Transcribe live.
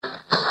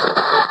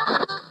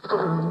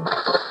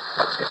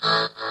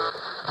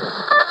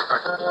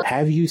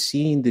have you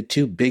seen the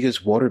two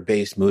biggest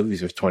water-based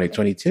movies of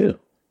 2022?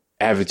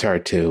 Avatar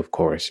 2, of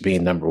course,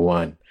 being number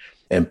one,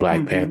 and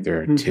Black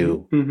Panther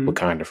 2,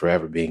 Wakanda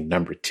Forever being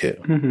number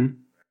 2.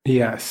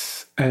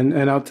 Yes.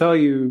 And I'll tell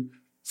you,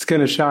 it's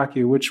going to shock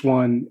you which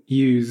one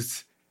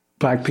used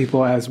Black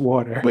people as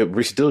water. Wait,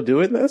 we're still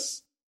doing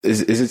this?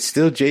 Is it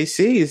still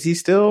JC? Is he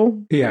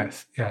still?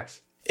 Yes.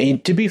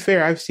 And to be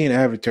fair, I've seen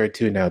Avatar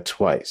 2 now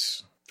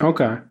twice.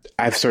 Okay.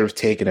 I've sort of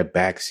taken a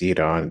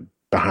backseat on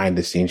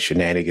behind-the-scenes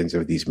shenanigans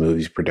of these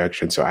movies'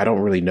 production, so I don't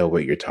really know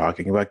what you're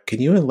talking about.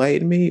 Can you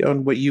enlighten me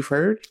on what you've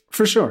heard?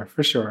 For sure.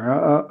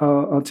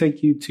 I'll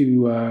take you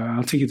to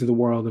the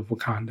world of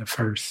Wakanda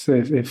first.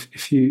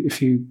 If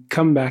you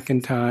come back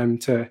in time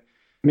to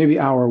maybe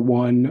hour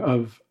 1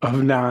 of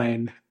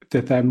 9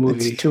 that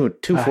movie. It's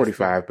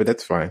 2:45, but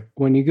that's fine.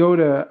 When you go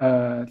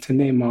to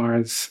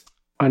Neymar's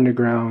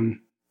underground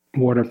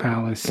water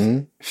palace,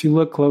 if you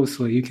look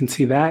closely, you can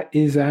see that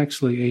is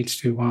actually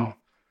H2O.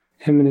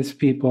 Him and his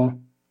people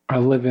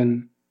are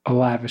living a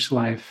lavish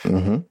life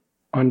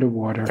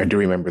underwater. I do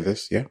remember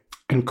this, yeah.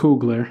 And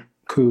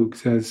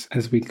Cougs,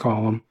 as we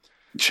call him,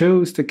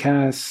 chose to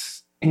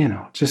cast,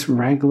 just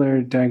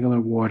regular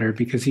water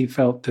because he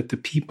felt that the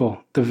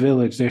people, the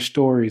village, their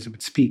stories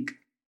would speak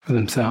for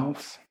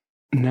themselves.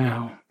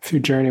 Now, if you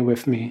journey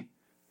with me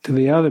to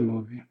the other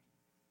movie,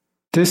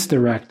 this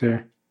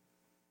director,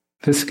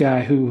 this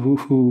guy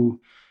who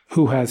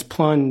has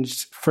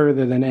plunged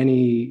further than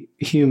any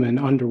human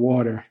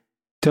underwater,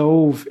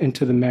 dove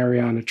into the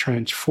Mariana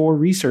Trench for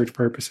research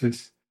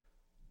purposes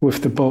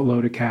with the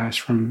boatload of cash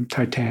from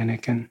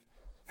Titanic and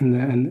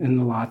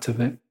the lots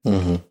of it.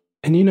 And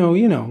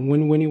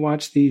when you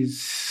watch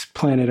these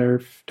Planet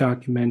Earth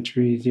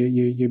documentaries,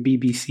 your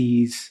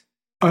BBCs,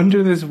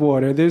 under this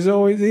water, there's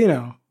always,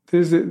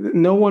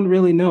 no one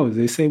really knows.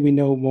 They say we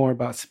know more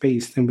about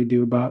space than we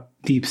do about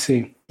deep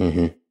sea.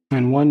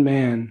 And one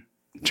man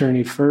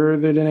journeyed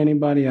further than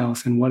anybody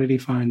else. And what did he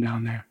find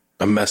down there?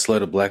 A mess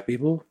load of Black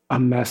people? A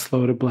mess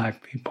load of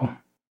Black people.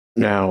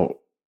 Now,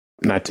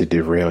 not to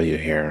derail you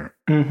here.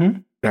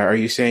 Now, are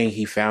you saying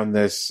he found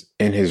this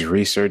in his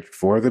research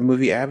for the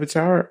movie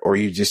Avatar? Or are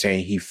you just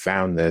saying he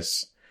found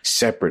this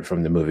separate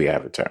from the movie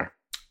Avatar?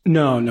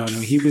 No.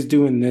 He was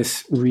doing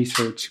this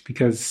research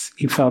because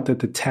he felt that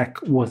the tech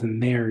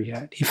wasn't there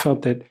yet. He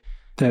felt that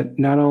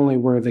not only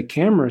were the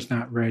cameras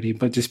not ready,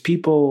 but just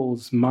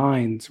people's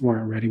minds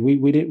weren't ready.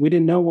 We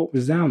didn't know what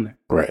was down there.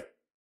 Right.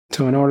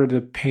 So in order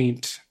to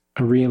paint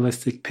a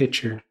realistic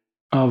picture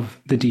of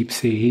the deep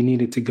sea, he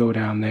needed to go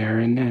down there.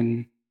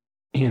 And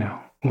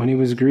when he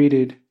was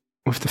greeted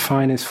with the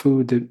finest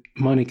food that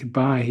money could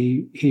buy,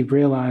 he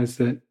realized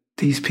that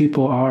these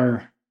people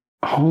are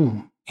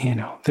home.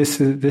 This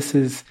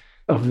is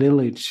a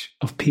village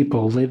of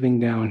people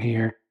living down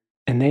here,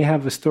 and they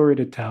have a story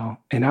to tell.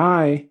 And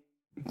I,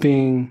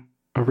 being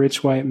a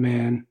rich white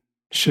man,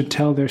 should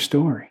tell their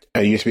story.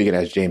 And you're speaking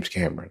as James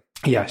Cameron?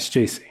 Yes,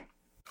 JC.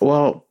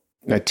 Well,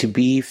 now, to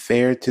be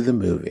fair to the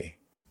movie,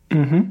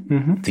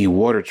 the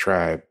water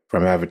tribe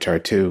from Avatar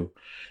 2,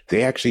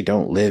 they actually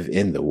don't live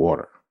in the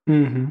water.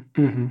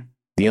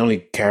 The only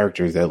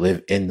characters that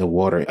live in the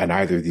water in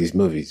either of these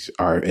movies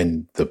are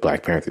in the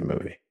Black Panther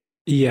movie.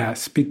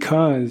 Yes,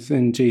 because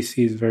in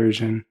JC's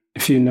version,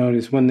 if you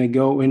notice, when they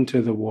go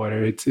into the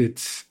water,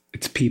 it's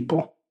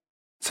people.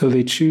 So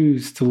they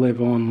choose to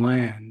live on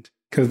land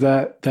because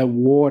that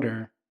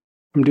water.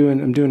 I'm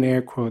doing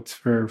air quotes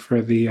for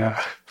the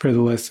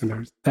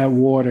listeners. That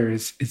water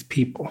is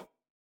people.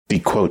 The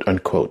quote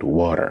unquote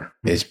water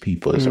is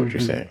people, is what you're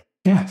saying.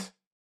 Yes.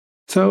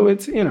 So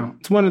it's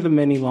it's one of the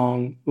many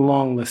long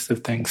lists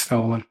of things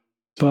stolen.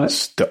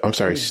 But I'm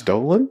sorry,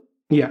 stolen?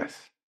 Yes.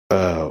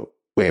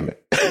 Wait a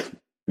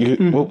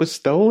minute. What was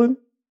stolen?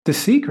 The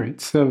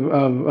secrets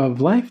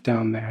of life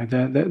down there.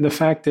 The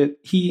fact that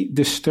he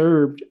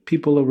disturbed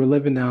people who were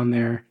living down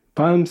there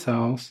by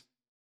themselves,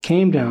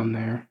 came down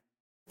there,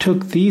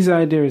 took these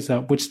ideas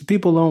up, which the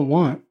people don't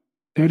want.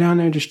 They're down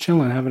there just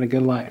chilling, having a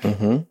good life.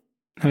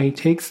 Now he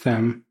takes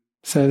them,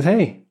 says,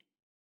 hey,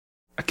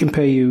 I can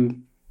pay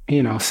you,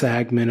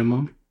 SAG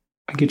minimum.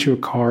 I get you a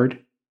card.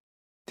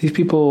 These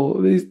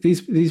people,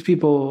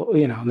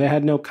 they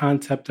had no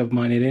concept of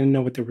money. They didn't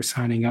know what they were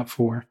signing up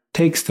for.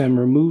 Takes them,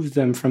 removes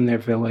them from their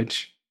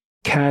village,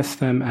 casts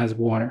them as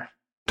water.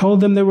 Told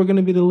them they were going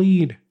to be the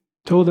lead.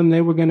 Told them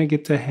they were going to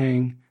get to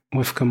hang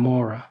with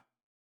Gamora.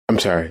 I'm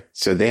sorry.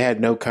 So they had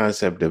no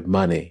concept of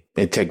money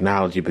and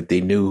technology, but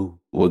they knew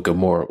what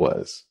Gamora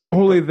was.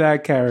 Only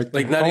that character.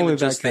 Like not even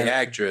just the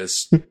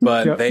actress,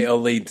 but they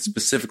only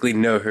specifically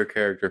know her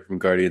character from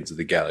Guardians of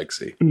the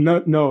Galaxy.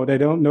 No, they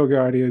don't know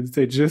Guardians.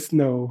 They just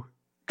know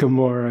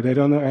Gamora. They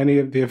don't know any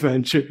of the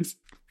Avengers.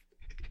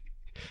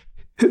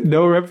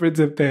 No reference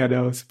of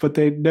Thanos, but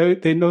they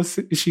know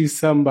she's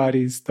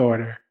somebody's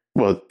daughter.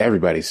 Well,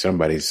 everybody's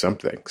somebody's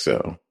something,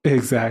 so.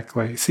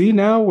 Exactly. See,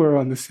 now we're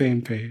on the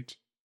same page.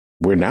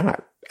 We're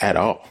not at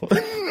all.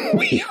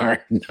 We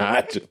are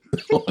not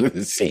on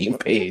the same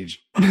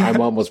page.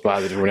 I'm almost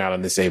positive we're not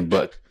on the same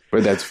book,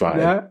 but that's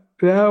fine.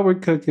 Now we're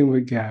cooking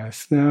with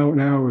gas. Now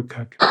we're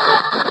cooking.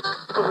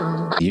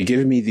 You're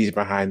giving me these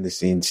behind the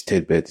scenes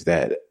tidbits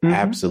that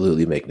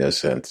absolutely make no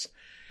sense.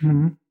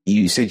 Mm-hmm.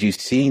 You said you've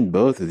seen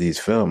both of these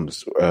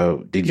films.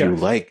 Did you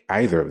like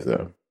either of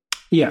them?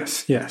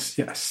 Yes.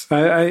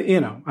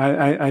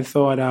 I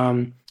thought,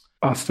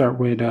 I'll start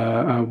with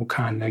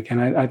Wakanda again.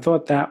 I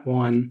thought that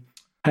one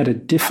had a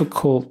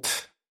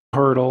difficult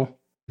hurdle.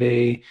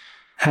 They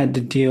had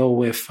to deal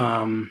with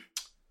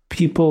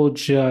people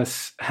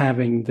just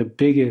having the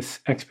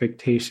biggest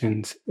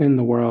expectations in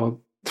the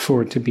world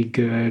for it to be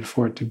good,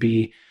 for it to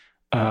be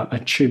a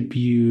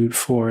tribute,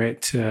 for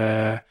it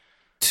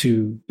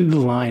to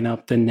line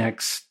up the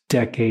next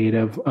decade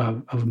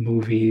of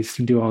movies,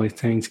 to do all these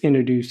things,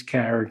 introduce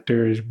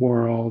characters,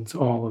 worlds,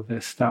 all of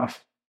this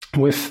stuff.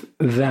 With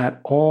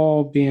that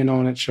all being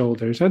on its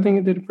shoulders, I think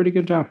it did a pretty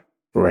good job.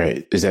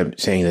 Right. Is that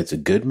saying that's a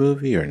good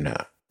movie or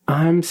not?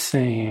 I'm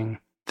saying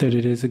that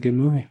it is a good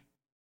movie.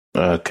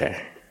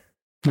 Okay.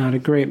 Not a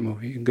great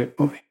movie, a good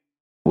movie.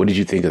 What did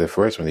you think of the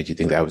first one? Did you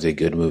think that was a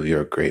good movie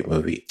or a great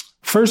movie?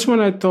 First one,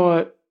 I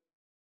thought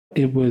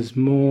it was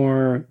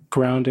more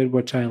grounded,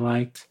 which I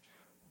liked.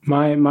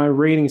 My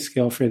rating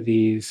scale for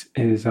these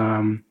is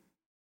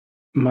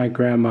my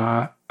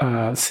grandma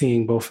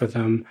seeing both of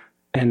them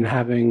and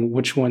having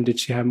which one did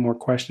she have more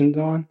questions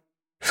on.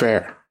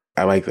 Fair.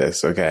 I like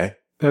this. Okay.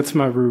 That's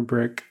my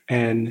rubric.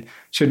 And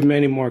she had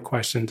many more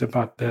questions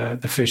about the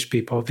fish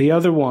people. The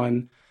other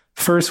one,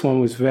 first one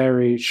was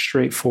very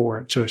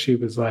straightforward. So she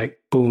was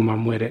like, boom,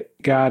 I'm with it.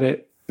 Got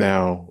it.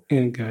 Now,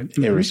 and good.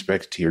 Mm-hmm. In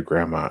respect to your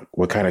grandma,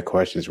 what kind of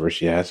questions was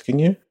she asking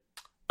you?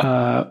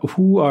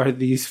 Who are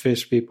these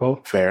fish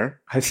people?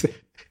 Fair. I said,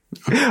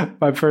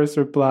 my first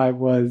reply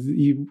was,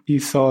 you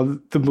saw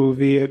the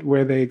movie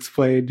where they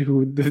explained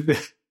who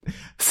the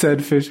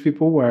said fish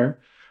people were,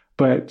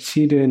 but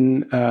she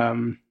didn't,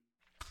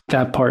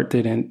 that part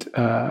didn't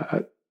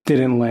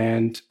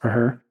land for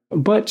her.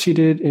 But she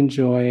did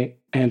enjoy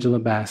Angela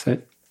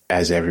Bassett.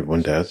 As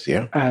everyone does,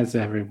 yeah. As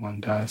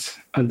everyone does.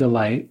 A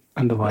delight.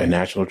 A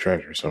national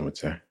treasure, some would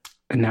say.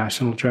 A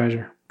national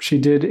treasure. She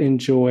did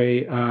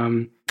enjoy,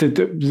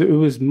 it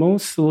was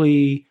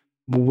mostly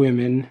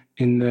women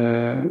in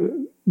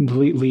the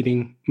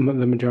leading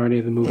the majority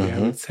of the movie, I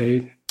would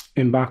say.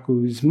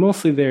 M'Baku's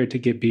mostly there to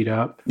get beat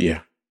up.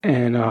 Yeah.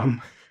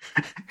 And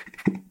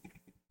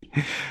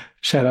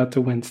shout out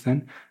to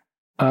Winston.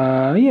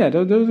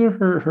 Those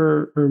are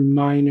her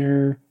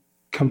minor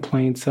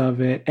complaints of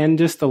it, and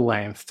just the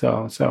length.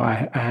 So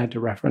I had to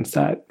reference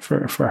that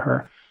for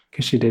her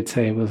because she did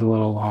say it was a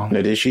little long.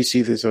 Now, did she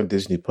see this on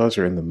Disney Plus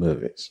or in the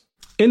movies?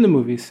 In the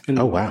movies.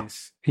 Wow.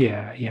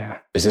 Yeah.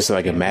 Is this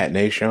like a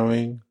matinee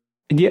showing?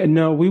 Yeah,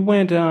 no, we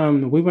went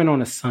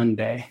on a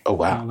Sunday. Oh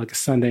wow. Like a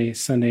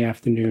Sunday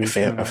afternoon.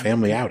 A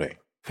family outing.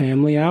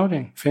 Family.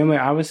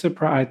 I was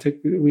surprised.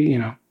 Took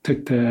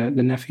the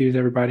nephews,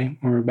 everybody,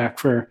 when we were back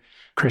for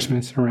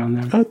Christmas around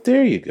them. Oh,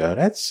 there you go.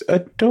 That's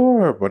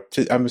adorable.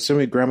 I'm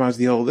assuming grandma's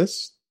the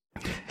oldest.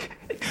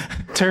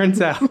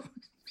 Turns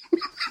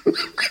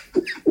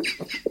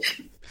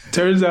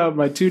out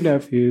my two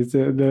nephews,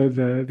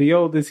 the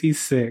oldest, he's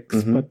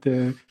 6, but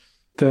the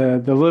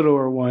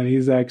littler one,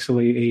 he's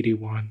actually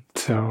 81.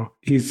 So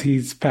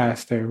he's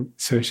past there.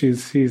 So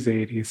she's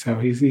 80. So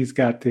he's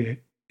got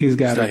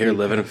he's out here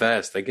living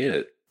fast. I get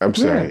it. I'm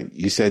sorry.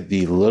 You said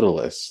the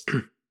littlest.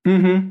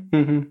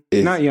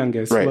 Not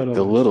youngest. Right. Littlest.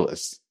 The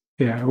littlest.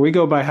 Yeah. We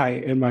go by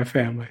height in my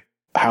family.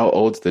 How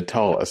old's the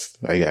tallest,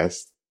 I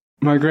guess?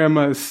 My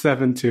grandma is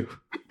 7'2".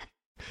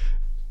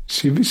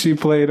 She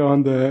played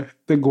on the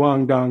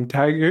Guangdong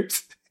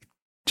Tigers,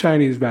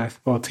 Chinese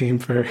basketball team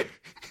for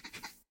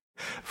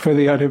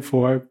the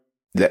uninformed.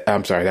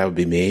 I'm sorry, that would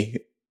be me.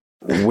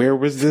 Where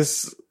was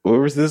this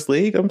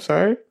league? I'm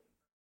sorry.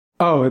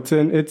 Oh, it's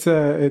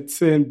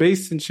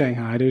based in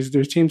Shanghai.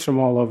 There's teams from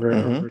all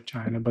over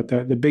China, but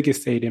the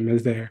biggest stadium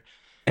is there.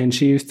 And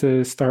she used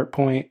to start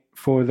point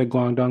for the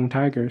Guangdong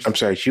Tigers. I'm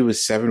sorry, she was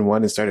 7'1"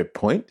 and started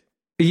point?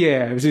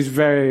 Yeah, she's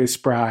very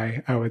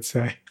spry, I would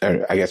say.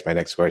 I guess my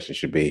next question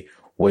should be,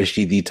 was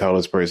she the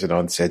tallest person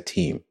on said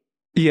team?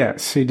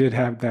 Yes, she did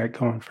have that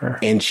going for her.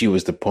 And she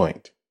was the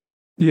point?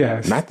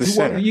 Yes. Not the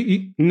center?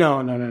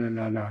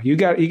 No. You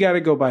got to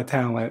go by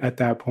talent at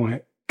that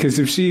point. Because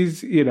if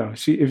she's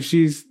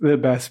the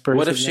best person.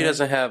 What if she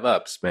doesn't have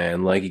ups,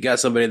 man? Like, you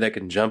got somebody that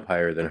can jump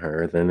higher than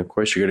her, then of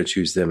course you're going to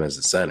choose them as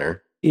the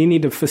center. You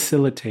need a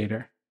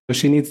facilitator. So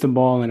she needs the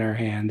ball in her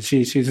hand.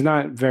 She's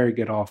not very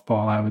good off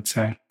ball, I would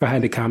say. If I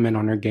had to comment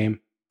on her game.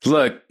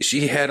 Look,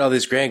 she had all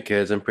these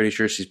grandkids. I'm pretty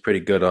sure she's pretty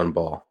good on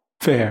ball.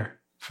 Fair.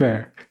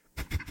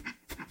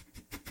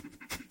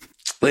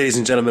 Ladies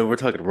and gentlemen, we're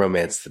talking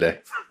romance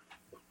today.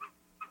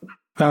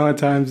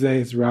 Valentine's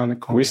Day is around the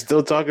corner. We're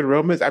still talking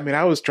romance? I mean,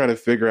 I was trying to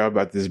figure out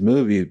about this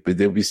movie, but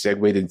then we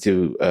segued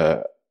into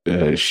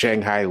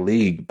Shanghai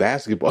League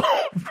basketball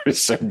for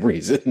some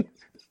reason.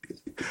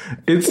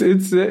 It's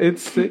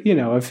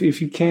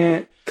if you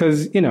can't,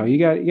 because you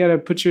got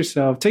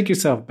to take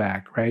yourself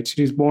back, right?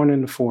 She was born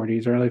in the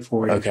 40s, early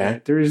 40s. Okay.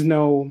 Right? There is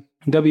no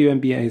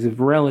WNBA is a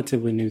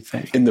relatively new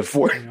thing. In the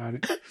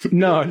 40s?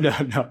 No.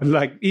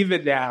 Like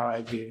even now,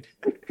 I did.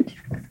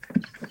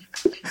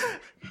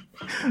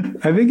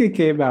 I think it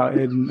came out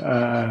in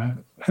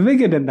in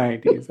the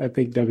 90s. I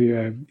think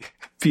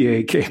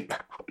WNBA came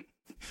out.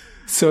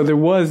 So there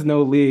was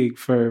no league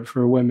for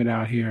women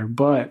out here,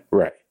 but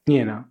right.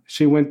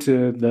 She went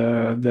to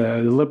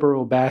the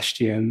liberal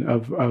bastion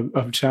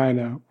of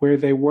China, where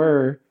they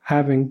were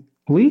having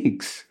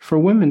leagues for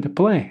women to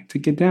play, to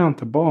get down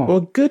to ball.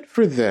 Well, good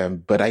for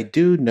them, but I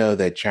do know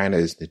that China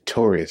is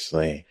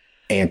notoriously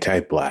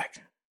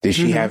anti-black. Did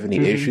she have any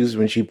issues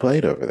when she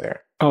played over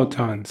there? Oh,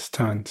 tons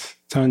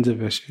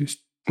of issues.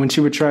 When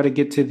she would try to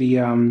get to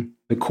the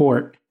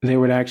court, they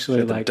would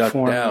actually duck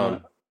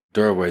down.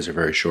 Doorways are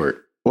very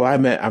short. Well,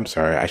 I'm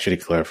sorry, I should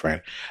have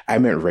clarified. I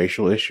meant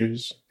racial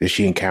issues. Did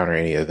she encounter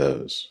any of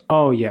those?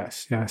 Oh,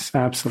 yes,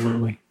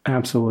 absolutely.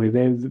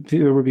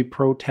 There would be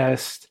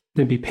protests,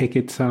 there'd be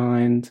picket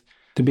signs,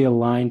 there'd be a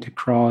line to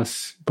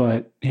cross.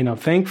 But,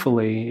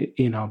 thankfully,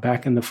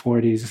 back in the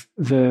 40s,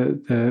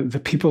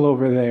 the people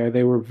over there,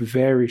 they were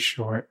very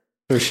short.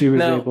 So she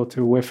was able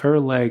to, with her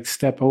legs,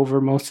 step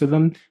over most of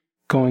them,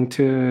 going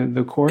to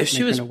the court. If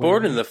she was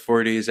born in the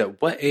 40s,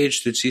 at what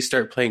age did she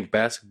start playing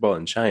basketball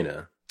in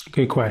China?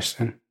 Good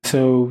question.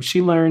 So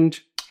she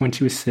learned when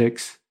she was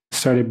 6,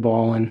 started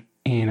balling,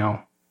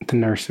 the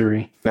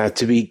nursery. Now,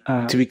 to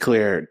be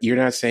clear, you're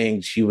not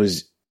saying she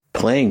was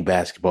playing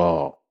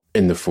basketball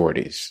in the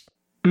 40s.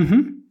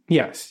 Mm-hmm.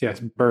 Yes,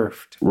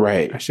 birthed.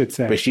 Right. I should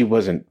say. But she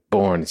wasn't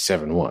born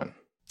 7'1".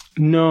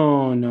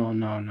 No.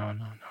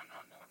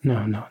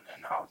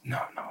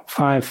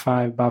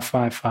 5'5", about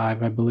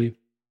 5'5", I believe.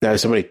 Now, did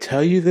somebody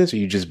tell you this, or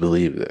you just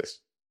believe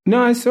this?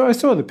 No, I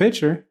saw the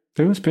picture.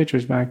 There was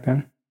pictures back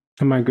then.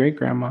 And my great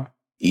grandma.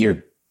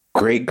 Your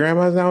great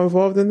grandma's now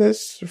involved in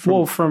this?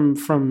 From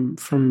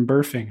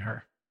birthing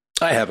her.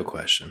 I have a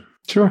question.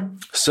 Sure.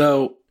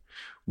 So,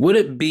 would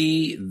it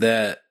be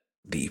that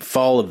the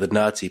fall of the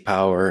Nazi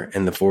power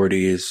in the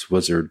 40s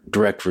was a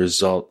direct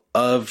result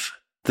of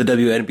the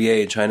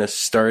WNBA in China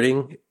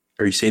starting?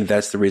 Are you saying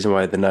that's the reason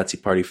why the Nazi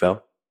party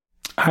fell?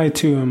 I,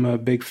 too, am a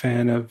big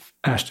fan of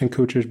Ashton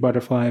Kutcher's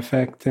Butterfly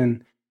Effect,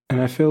 and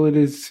I feel it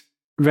is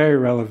very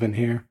relevant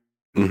here.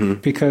 Mm-hmm.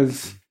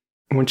 Because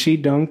when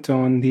she dunked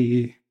on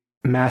the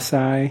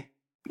Maasai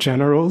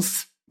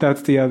Generals,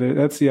 that's the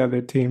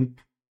other team.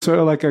 Sort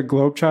of like a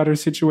Globetrotter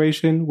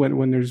situation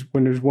when there's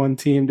one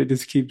team that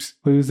just keeps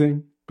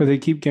losing, but they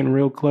keep getting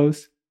real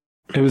close.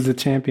 It was the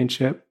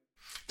championship.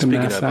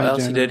 Speaking of, I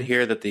also did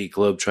hear that the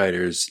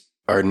Globetrotters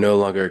are no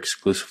longer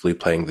exclusively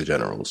playing the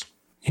Generals.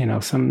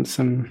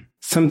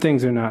 Some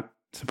things are not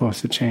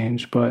supposed to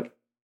change, but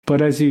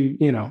as you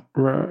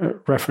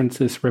reference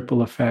this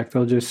ripple effect,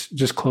 I'll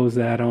just close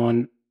that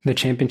on the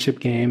championship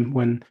game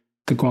when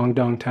the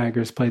Guangdong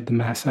Tigers played the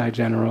Maasai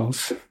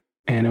Generals,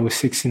 and it was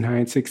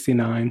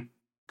 69-69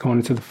 going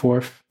into the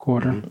fourth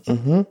quarter.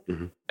 Mm-hmm.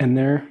 Mm-hmm. And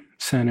their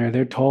center,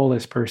 their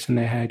tallest person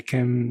they had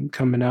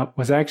coming up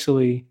was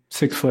actually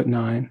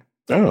 6'9".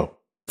 Oh,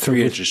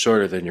 3 inches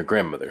shorter than your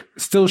grandmother.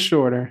 Still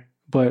shorter,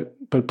 but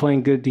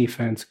playing good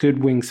defense, good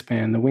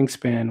wingspan. The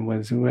wingspan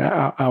was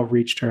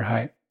outreached her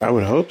height. I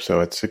would hope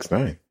so at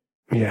 6'9".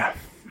 Yeah,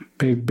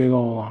 big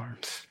old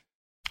arms.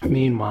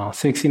 Meanwhile,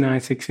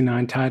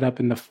 69-69, tied up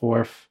in the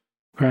fourth.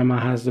 Grandma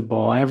has the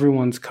ball.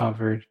 Everyone's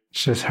covered.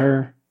 It's just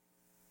her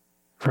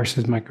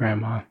versus my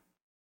grandma.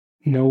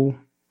 No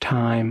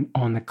time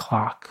on the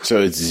clock.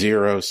 So it's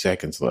 0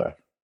 seconds left.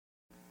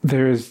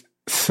 There's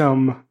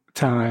some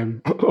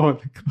time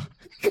on the clock.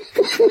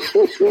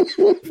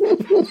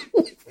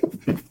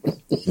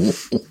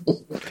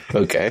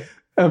 Okay.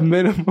 A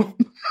minimal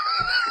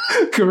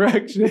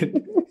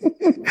correction.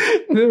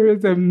 There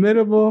is a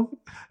minimal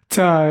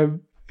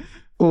time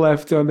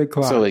left on the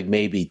clock. So like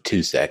maybe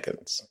 2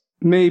 seconds.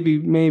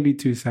 Maybe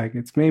 2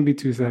 seconds. Maybe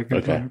 2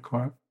 seconds okay. on the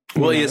clock.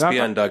 Well,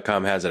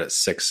 ESPN.com has it at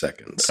 6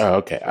 seconds. Oh,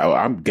 okay.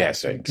 I'm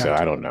guessing, gotcha. So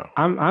I don't know.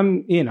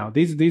 I'm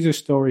these are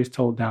stories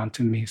told down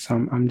to me. So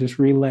I'm just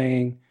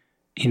relaying,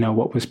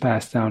 what was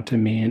passed down to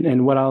me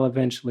and what I'll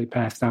eventually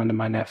pass down to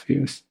my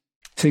nephews.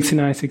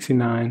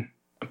 69-69,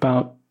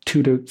 about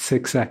 2 to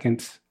 6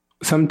 seconds,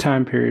 some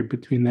time period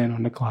between then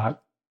on the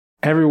clock.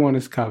 Everyone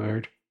is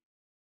covered.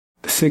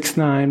 The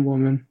 6'9"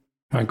 woman,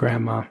 my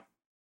grandma,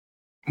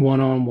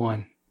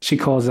 1-on-1. She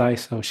calls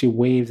ISO. She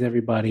waves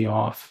everybody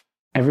off.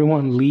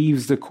 Everyone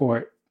leaves the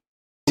court.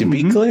 To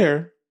be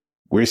clear,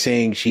 we're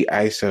saying she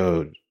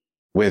ISO'd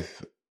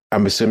with,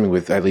 I'm assuming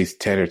with at least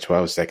 10 or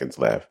 12 seconds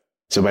left.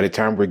 So by the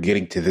time we're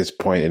getting to this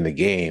point in the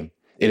game,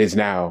 it is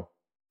now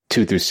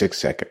 2 through 6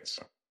 seconds.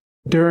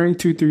 During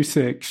 2 through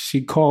 6,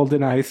 she called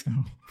an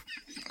ISO.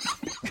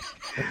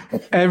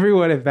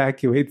 Everyone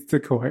evacuates the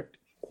court.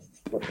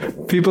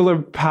 People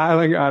are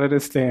piling out of the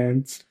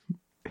stands.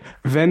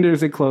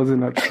 Vendors are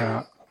closing up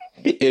shop.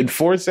 In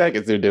 4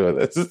 seconds, they're doing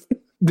this.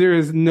 There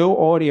is no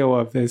audio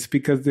of this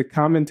because the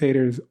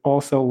commentators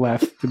also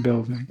left the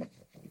building.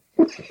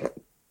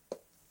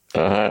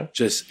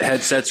 Just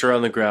headsets are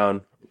on the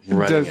ground,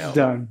 running just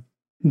out.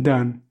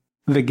 Done.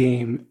 The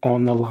game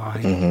on the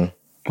line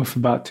with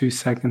about 2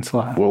 seconds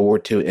left. World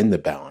War II in the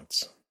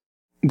balance.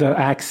 The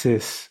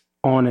axis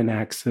on an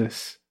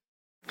axis.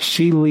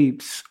 She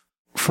leaps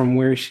from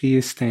where she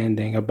is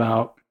standing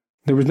about,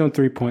 there was no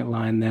 3-point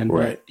line then,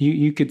 right. but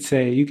you could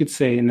say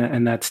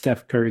in that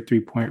Steph Curry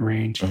 3-point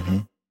range,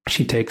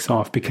 she takes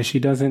off because she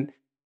doesn't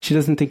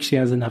think she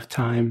has enough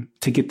time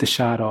to get the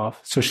shot off.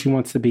 So she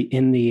wants to be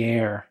in the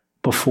air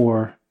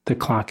before the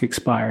clock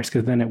expires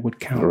because then it would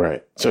count.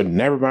 Right. So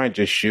never mind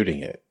just shooting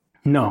it.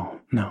 No.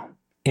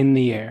 In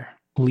the air,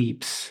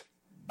 leaps.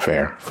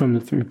 Fair. From the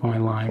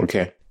 3-point line.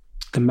 Okay.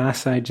 The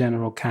Maasai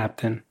general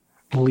captain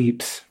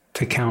leaps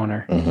to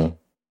counter.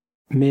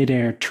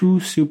 Midair, two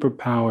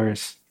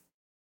superpowers,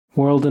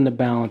 world in the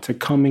balance, are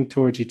coming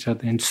towards each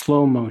other in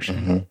slow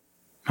motion.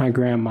 My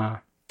grandma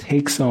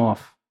takes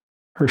off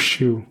her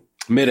shoe.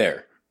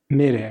 Midair.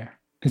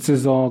 It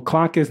says all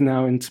clock is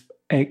now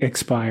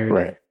expired.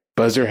 Right.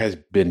 Buzzer has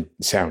been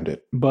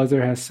sounded.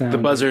 Buzzer has sounded.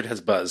 The buzzard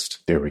has buzzed.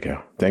 There we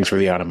go. Thanks for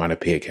the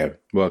onomatopoeia, Kevin.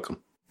 Welcome.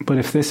 But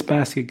if this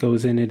basket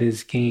goes in, it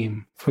is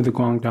game for the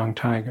Guangdong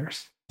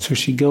Tigers. So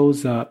she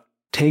goes up,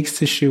 takes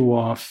the shoe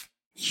off,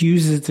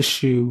 uses the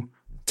shoe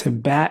to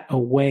bat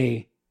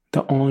away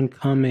the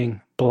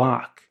oncoming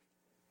block.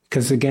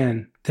 Because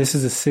again, this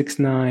is a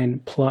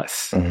 6'9"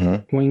 plus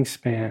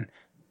wingspan.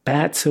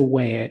 Bats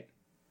away it.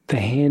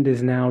 The hand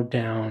is now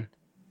down.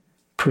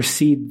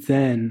 Proceed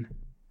then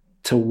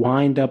to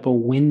wind up a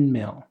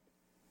windmill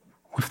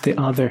with the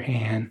other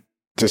hand.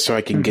 Just so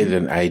I can get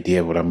an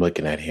idea of what I'm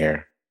looking at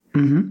here.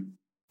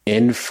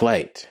 In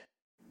flight,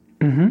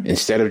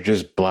 instead of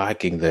just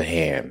blocking the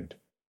hand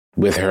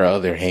with her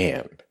other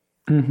hand,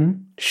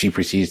 she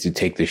proceeds to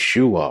take the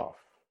shoe off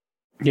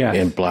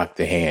and block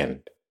the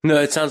hand. No,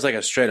 it sounds like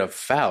a straight up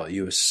foul.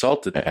 You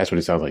assaulted. That's what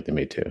it sounds like to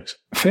me, too.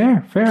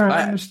 Fair.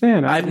 I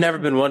understand. I've never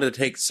been one to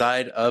take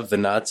side of the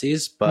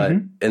Nazis, but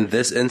in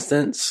this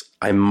instance,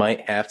 I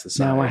might have to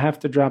side. Now I have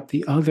to drop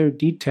the other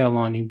detail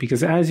on you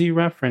because as you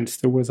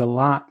referenced, there was a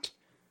lot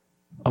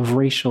of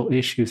racial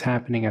issues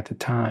happening at the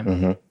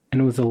time.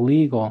 And it was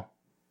illegal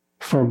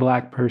for a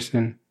black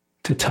person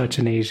to touch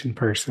an Asian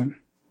person.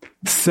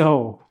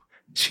 So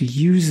she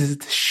uses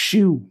the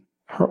shoe,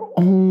 her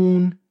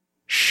own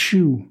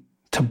shoe,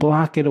 to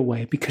block it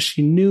away because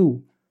she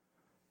knew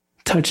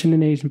touching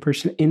an Asian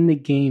person in the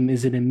game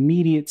is an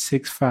immediate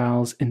 6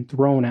 fouls and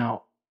thrown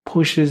out,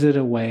 pushes it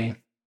away,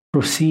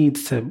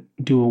 proceeds to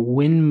do a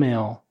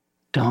windmill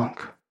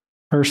dunk.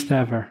 First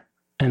ever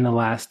and the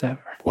last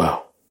ever.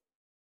 Wow.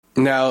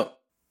 Now,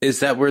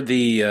 is that where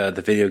the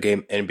video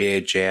game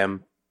NBA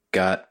Jam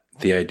got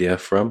the idea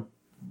from?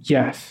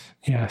 Yes.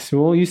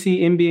 Well, you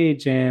see, NBA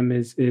Jam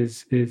is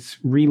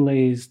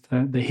relays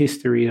the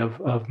history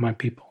of my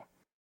people.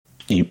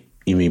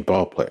 You mean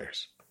ball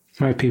players?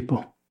 My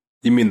people.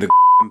 You mean the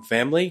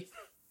family?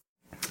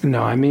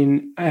 No, I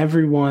mean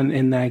everyone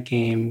in that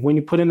game. When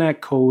you put in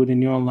that code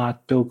and you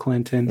unlock Bill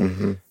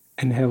Clinton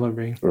and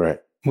Hillary.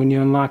 Right. When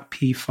you unlock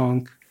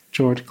P-Funk,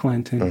 George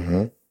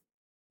Clinton.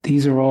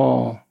 These are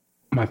all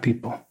my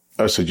people.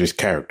 Oh, so just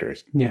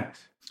characters.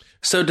 Yes.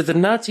 So did the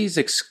Nazis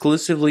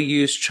exclusively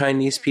use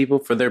Chinese people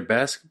for their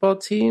basketball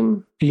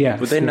team? Yes.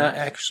 Were they not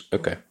actually?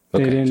 Okay.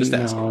 They didn't, just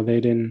asking. No, they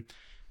didn't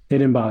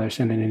bother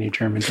sending any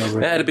Germans over.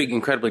 That had to be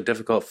incredibly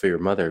difficult for your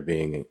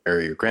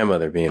your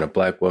grandmother being a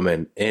black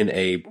woman in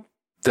a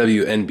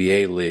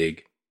WNBA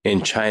league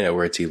in China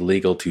where it's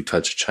illegal to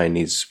touch a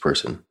Chinese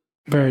person.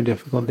 Very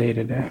difficult day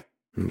to day.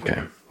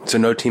 Okay. So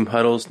no team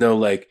huddles, no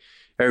like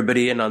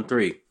everybody in on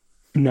 3.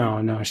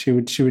 No. She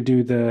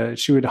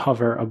would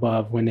hover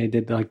above when they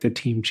did like the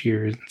team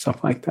cheers and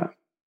stuff like that.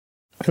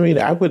 I mean,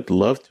 I would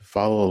love to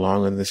follow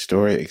along on this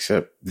story,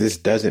 except this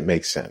doesn't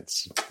make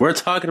sense. We're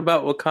talking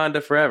about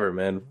Wakanda forever,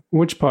 man.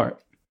 Which part?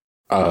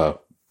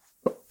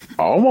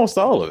 Almost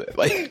all of it.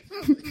 Like,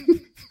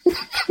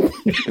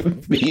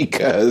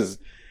 because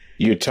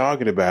you're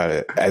talking about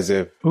it as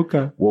if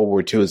World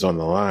War II is on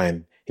the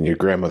line and your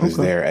grandmother's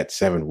there at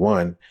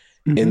 7'1"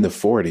 in the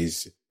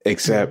 40s,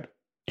 except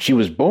she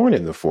was born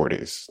in the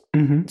 40s.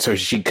 So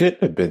she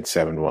couldn't have been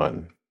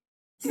 7'1".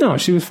 No,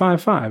 she was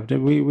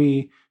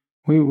 5'5".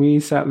 We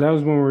sat. That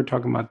was when we were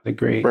talking about the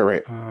great.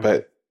 Right.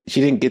 But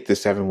she didn't get the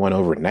 7'1"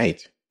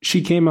 overnight.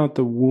 She came out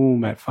the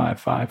womb at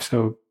 5'5",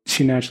 so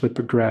she naturally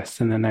progressed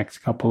in the next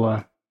couple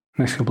of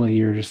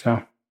years or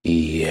so.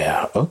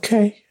 Yeah.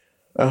 Okay.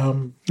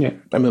 Yeah.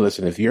 I mean,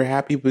 listen. If you're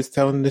happy with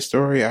telling this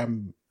story,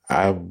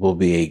 I will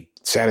be a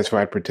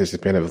satisfied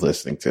participant of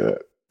listening to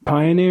it.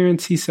 Pioneer in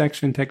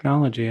C-section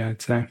technology,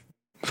 I'd say.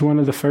 It's one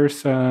of the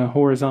first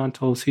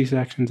horizontal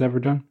C-sections ever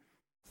done.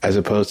 As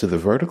opposed to the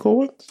vertical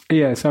ones?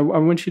 Yeah, so I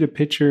want you to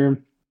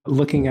picture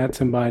looking at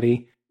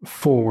somebody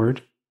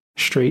forward,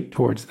 straight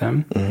towards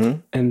them.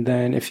 And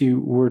then if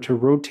you were to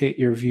rotate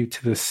your view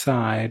to the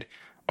side,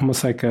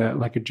 almost like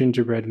a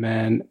gingerbread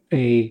man,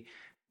 a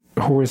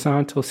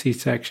horizontal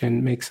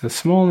C-section makes a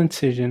small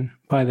incision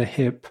by the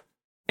hip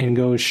and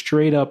goes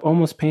straight up,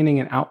 almost painting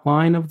an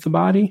outline of the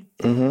body,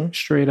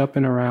 straight up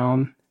and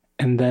around.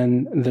 And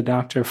then the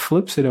doctor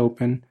flips it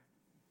open,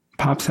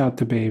 pops out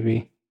the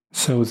baby,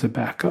 sews it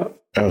back up.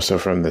 Oh, so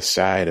from the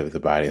side of the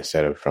body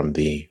instead of from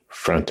the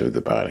front of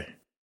the body.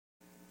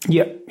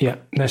 Yep.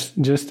 That's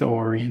just to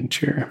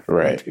orient your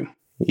right. view.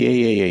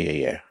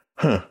 Yeah.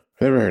 Huh.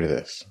 Never heard of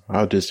this.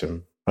 I'll do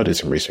some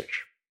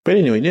research. But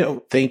anyway,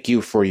 Neil, thank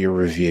you for your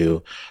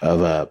review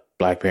of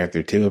Black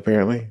Panther 2,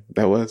 apparently.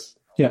 That was?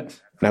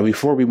 Yes. Now,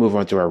 before we move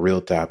on to our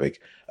real topic,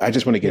 I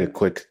just want to get a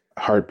quick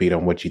heartbeat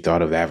on what you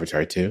thought of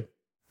Avatar 2.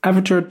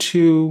 Avatar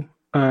 2,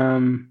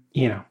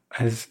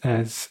 as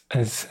has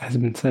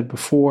been said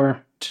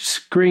before,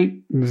 just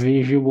great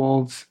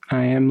visuals.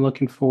 I am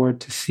looking forward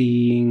to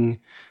seeing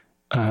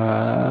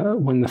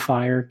when the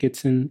fire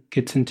gets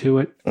into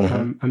it.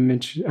 I'm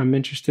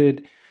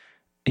interested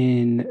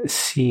in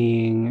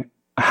seeing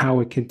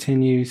how it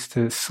continues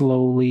to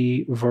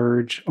slowly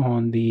verge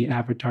on the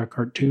Avatar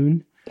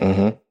cartoon.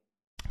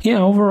 Yeah,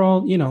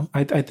 overall,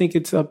 I think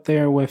it's up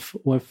there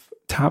with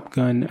Top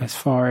Gun as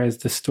far as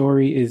the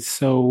story is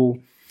so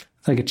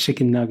like a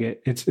chicken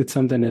nugget. It's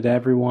something that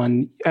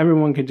everyone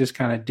can just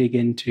kind of dig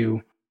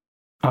into.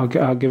 I'll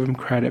give them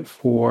credit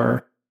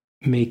for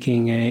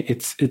making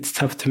it's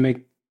tough to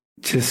make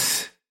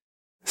just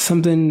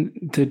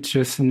something that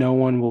just no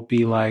one will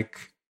be like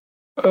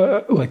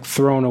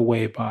thrown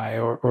away by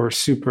or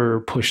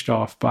super pushed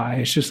off by.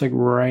 It's just like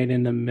right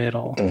in the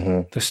middle,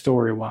 the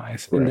story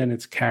wise, and then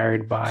it's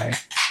carried by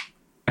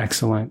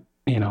excellent,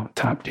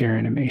 top tier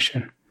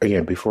animation.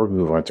 Again, before we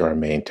move on to our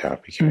main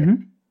topic here,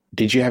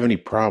 did you have any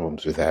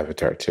problems with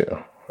Avatar 2?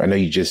 I know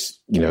you just,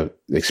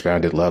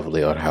 expounded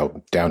lovely on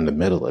how down the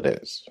middle it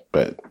is,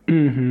 but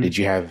did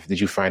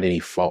you find any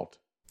fault?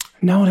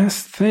 No,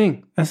 that's the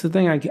thing.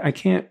 I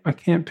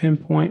can't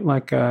pinpoint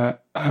like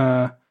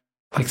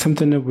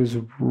something that was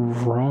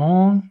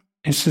wrong.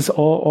 It's just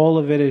all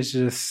of it is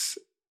just,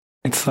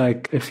 it's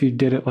like if you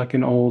did it like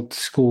an old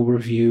school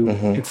review,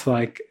 it's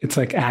like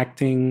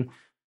acting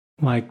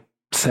like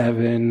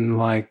 7,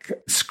 like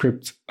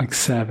script like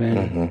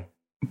 7,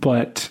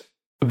 but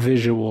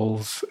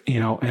visuals,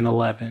 an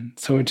 11.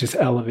 So it just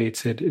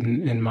elevates it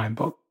in my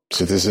book.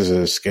 So this is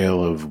a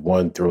scale of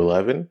 1 through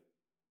 11?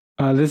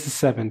 This is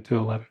 7 to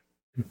 11.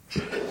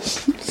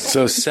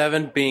 So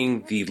 7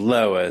 being the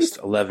lowest,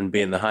 11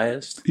 being the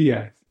highest?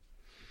 Yeah.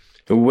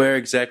 Where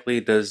exactly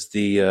does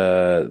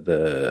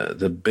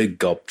the big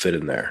gulp fit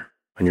in there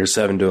on your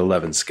 7 to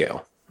 11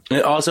 scale?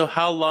 And also,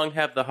 how long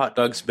have the hot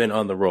dogs been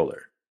on the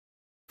roller?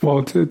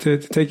 Well, to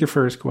take your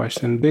first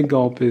question, Big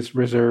Gulp is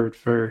reserved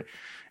for,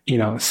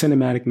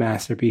 cinematic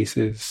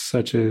masterpieces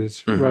such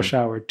as Rush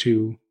Hour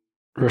 2,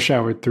 Rush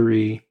Hour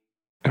 3,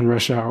 and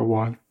Rush Hour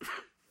 1.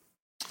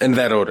 In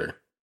that order?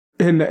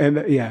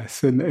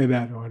 Yes, in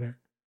that order.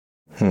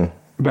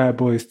 Bad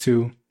Boys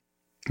 2,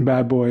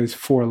 Bad Boys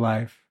for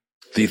Life.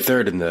 The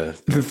third in the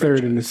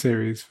third in the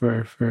series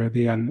for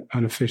the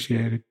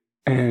unofficiated,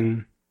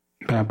 and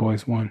Bad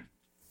Boys 1.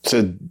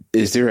 So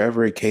is there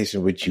ever a case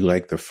in which you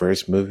like the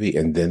first movie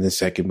and then the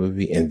second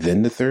movie and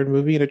then the third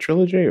movie in a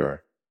trilogy,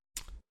 or?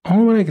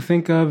 Only one I can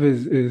think of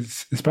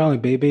is probably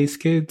Bebe's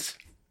Kids.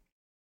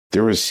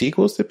 There were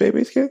sequels to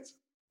Bebe's Kids?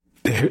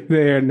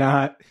 They're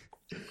not.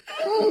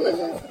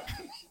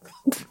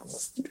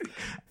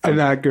 They're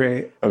not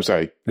great. I'm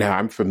sorry. Now,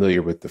 I'm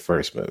familiar with the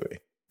first movie.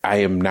 I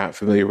am not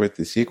familiar with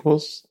the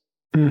sequels.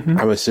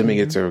 I'm assuming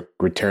it's a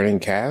returning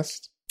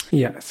cast?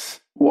 Yes.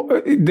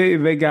 Well,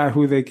 they got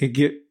who they could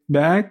get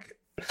back.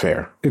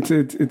 Fair.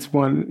 It's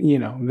one,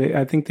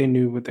 I think they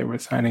knew what they were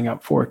signing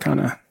up for kind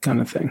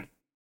of thing.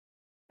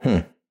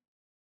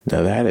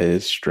 Now that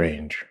is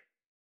strange.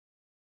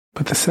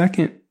 But the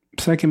second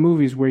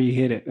movie is where you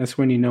hit it. That's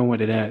when you know what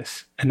it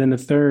is. And then the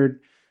third,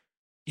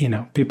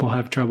 people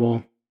have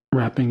trouble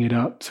wrapping it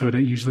up, so it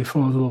usually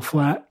falls a little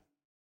flat.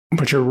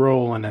 But you're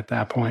rolling at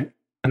that point.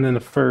 And then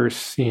the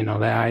first, the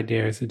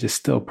ideas are just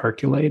still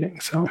percolating.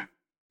 So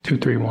 2,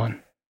 3,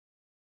 1.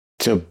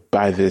 So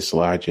by this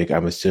logic,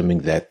 I'm assuming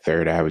that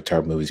third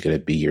Avatar movie is going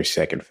to be your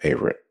second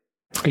favorite.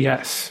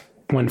 Yes.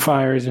 When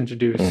fire is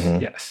introduced,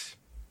 yes.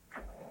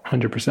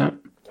 100%.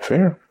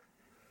 Fair.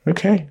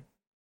 Okay.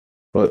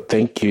 Well,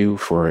 thank you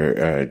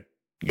for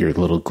your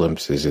little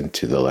glimpses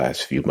into the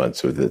last few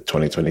months of the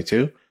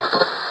 2022.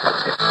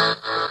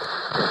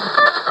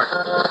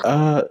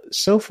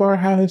 So far,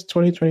 how has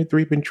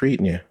 2023 been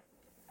treating you?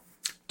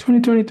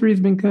 2023 has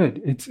been good.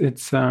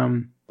 It's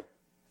time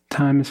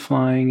is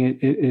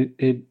flying.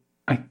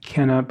 I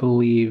cannot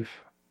believe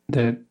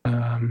that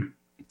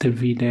the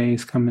V-Day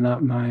is coming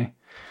up, my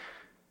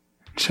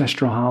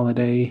ancestral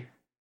holiday,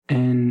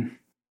 and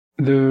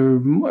the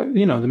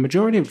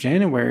majority of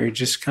January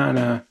just kind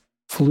of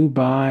flew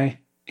by.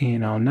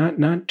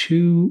 Not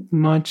too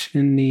much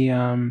in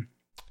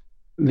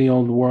the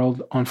old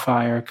World on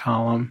Fire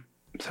column,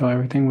 so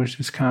everything was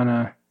just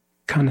kind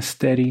of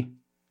steady,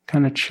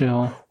 kind of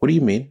chill. What do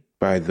you mean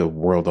by the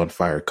World on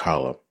Fire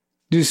column?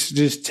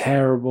 Just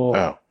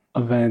terrible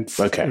events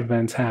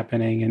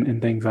happening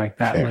and things like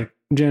that. Fair. Like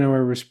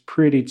January was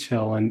pretty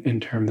chill in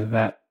terms of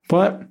that.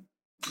 But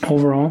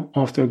overall,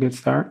 off to a good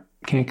start.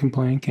 Can't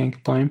complain.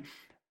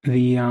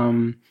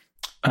 The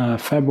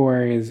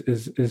February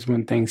is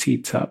when things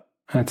heats up.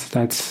 That's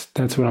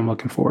what I'm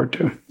looking forward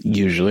to.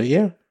 Usually,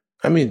 yeah.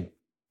 I mean,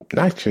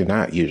 actually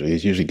not usually.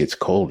 It usually gets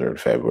colder in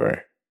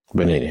February.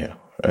 But anyhow,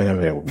 I'm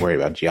not going to worry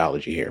about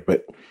geology here.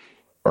 But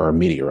or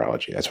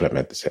meteorology. That's what I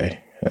meant to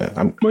say.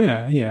 I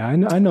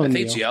know. I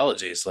think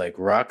geology is like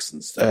rocks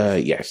and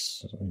stuff.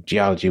 Yes.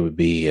 Geology would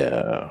be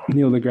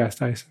Neil deGrasse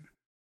Tyson.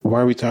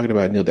 Why are we talking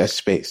about Neil? That's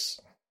space.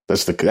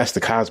 That's the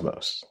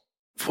cosmos.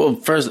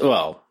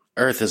 Well,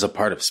 Earth is a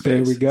part of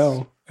space.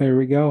 There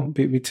we go.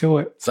 Beat me to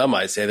it. Some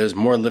might say there's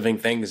more living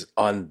things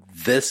on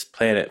this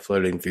planet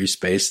floating through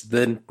space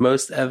than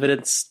most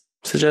evidence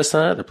suggests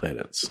on other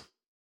planets.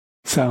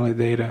 Solid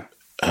data.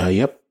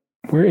 Yep.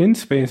 We're in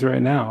space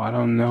right now. I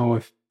don't know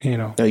if,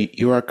 No,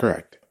 you are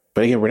correct.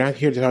 But again, we're not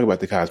here to talk about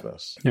the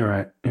cosmos. You're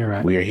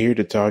right. We are here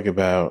to talk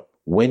about,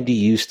 when do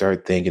you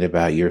start thinking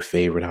about your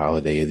favorite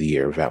holiday of the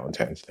year,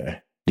 Valentine's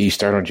Day? Do you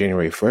start on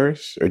January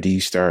 1st or do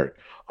you start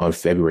on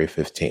February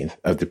 15th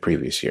of the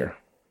previous year?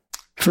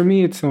 For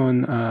me, it's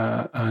on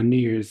New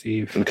Year's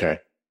Eve. Okay.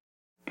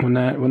 When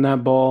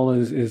that ball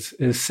is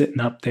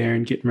sitting up there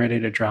and getting ready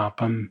to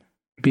drop, I'm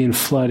being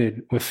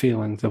flooded with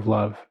feelings of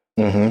love.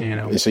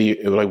 Mm-hmm. So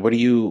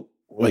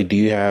do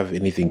you have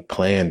anything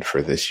planned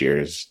for this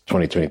year's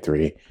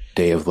 2023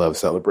 Day of Love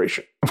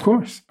celebration? Of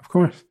course.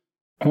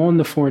 On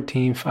the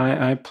 14th,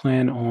 I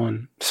plan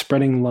on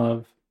spreading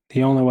love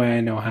the only way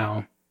I know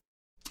how,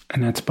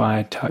 and that's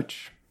by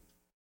touch.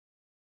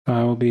 So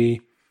I will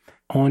be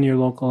on your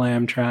local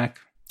Amtrak,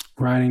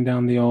 riding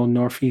down the old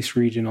Northeast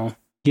Regional,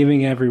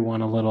 giving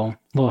everyone a little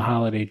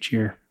holiday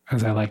cheer,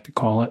 as I like to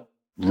call it.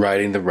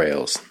 Riding the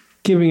rails.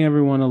 Giving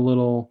everyone a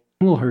little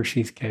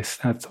Hershey's kiss,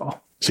 that's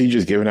all. So you're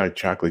just giving out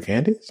chocolate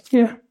candies?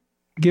 Yeah,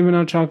 giving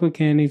out chocolate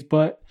candies,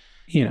 but,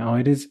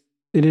 it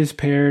is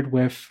paired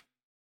with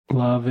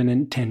love and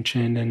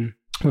intention. And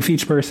with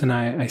each person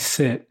I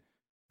sit,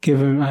 I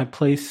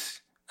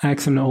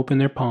ask them to open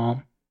their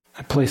palm.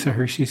 I place a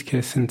Hershey's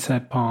kiss in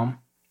said palm,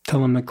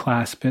 tell them to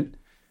clasp it,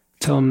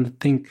 tell them to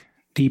think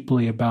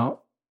deeply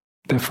about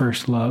their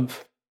first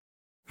love.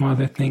 While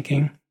they're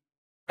thinking,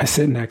 I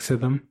sit next to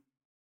them,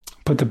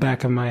 put the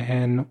back of my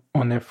hand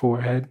on their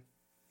forehead,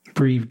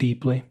 breathe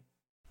deeply.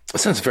 That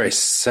sounds very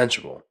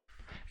sensual.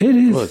 It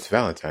is. Well, it's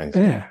Valentine's.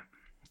 Yeah.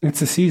 It's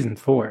the season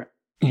for it.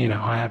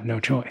 I have no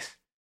choice.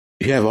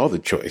 You have all the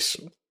choice.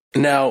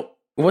 Now,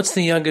 what's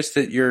the youngest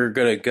that you're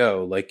going to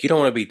go? Like, you don't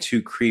want to be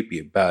too creepy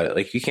about it.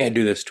 Like, you can't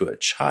do this to a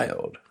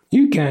child.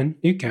 You can.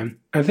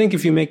 I think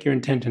if you make your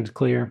intentions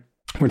clear,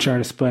 which are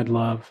to spread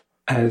love,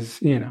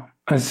 it's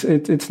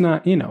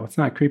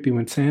not creepy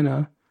when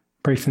Santa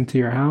breaks into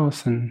your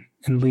house and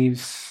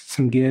leaves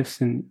some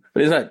gifts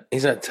But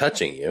he's not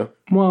touching you.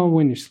 Well,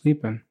 when you're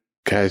sleeping.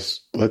 Guys,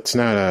 let's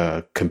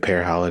not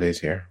compare holidays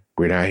here.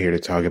 We're not here to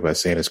talk about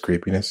Santa's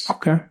creepiness.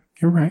 Okay,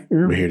 you're right.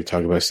 We're here to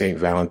talk about St.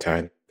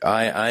 Valentine.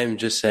 I'm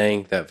just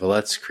saying that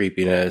Valete's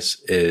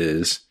creepiness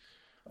is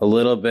a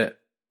little bit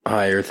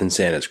higher than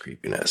Santa's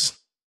creepiness.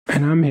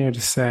 And I'm here to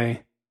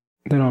say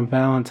that on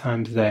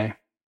Valentine's Day,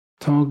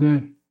 it's all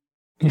good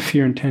if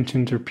your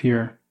intentions are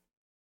pure.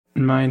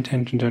 And my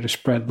intentions are to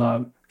spread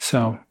love.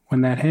 So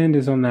when that hand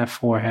is on that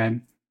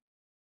forehead,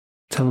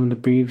 tell them to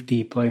breathe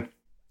deeply.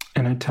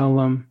 And I tell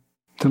them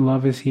that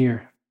love is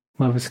here.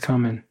 Love is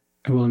coming.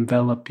 It will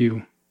envelop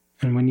you.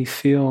 And when you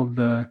feel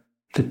the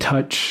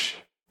touch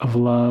of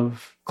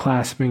love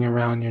clasping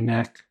around your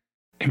neck,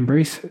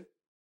 embrace it.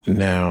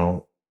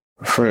 Now,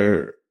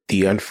 for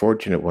the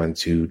unfortunate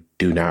ones who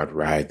do not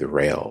ride the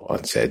rail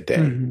on said day,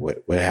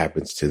 what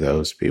happens to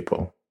those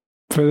people?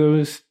 For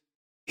those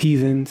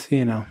heathens,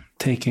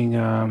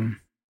 taking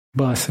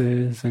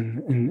buses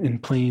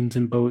and planes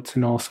and boats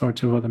and all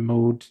sorts of other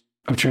modes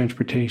of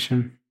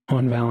transportation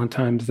on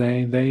Valentine's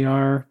Day, they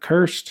are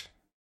cursed.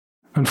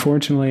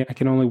 Unfortunately, I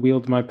can only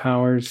wield my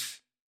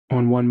powers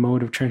on one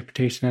mode of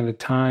transportation at a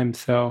time,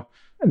 so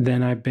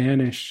then I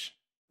banish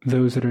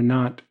those that are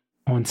not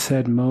on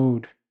said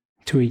mode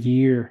to a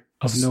year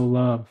of no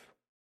love.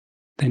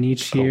 Then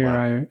each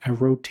year I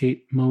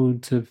rotate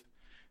modes of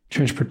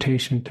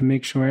transportation to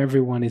make sure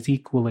everyone is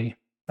equally.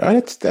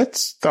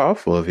 That's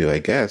thoughtful of you, I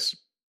guess.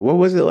 What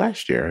was it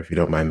last year, if you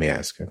don't mind me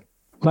asking?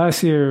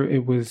 Last year,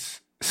 it was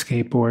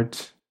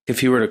skateboards.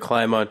 If you were to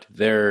climb onto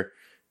their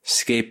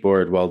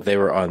skateboard while they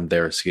were on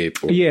their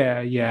skateboard.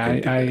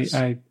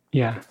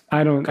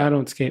 I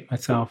don't skate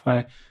myself.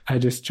 I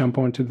just jump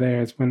onto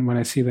theirs when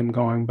I see them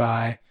going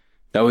by.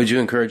 Now, would you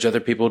encourage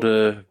other people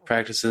to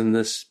practice in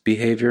this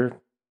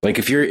behavior? Like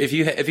if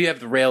you have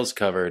the rails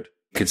covered,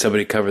 could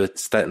somebody cover the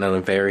Staten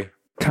Island Ferry?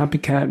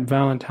 Copycat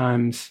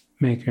Valentine's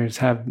makers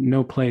have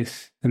no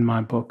place in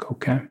my book,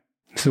 okay?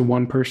 It's a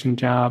one-person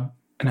job,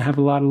 and I have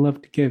a lot of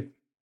love to give.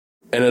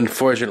 And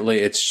unfortunately,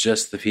 it's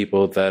just the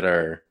people that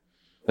are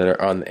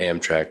on the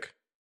Amtrak,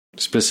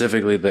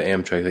 specifically the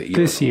Amtrak that you.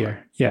 This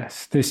year.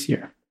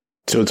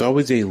 So it's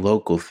always a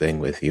local thing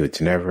with you.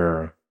 It's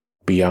never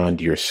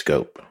beyond your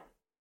scope.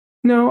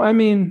 No, I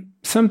mean,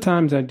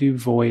 sometimes I do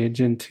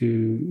voyage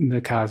into the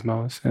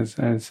cosmos,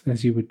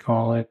 as you would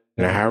call it.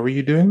 Now, how are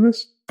you doing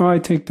this? Oh, I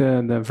take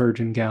the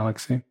Virgin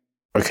Galaxy.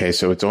 Okay,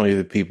 so it's only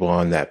the people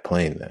on that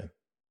plane then.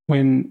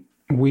 When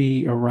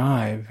we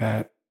arrive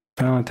at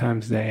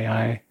Valentine's Day,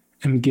 I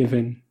am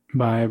given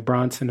by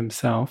Bronson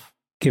himself,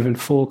 given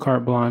full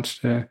carte blanche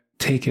to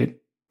take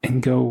it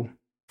and go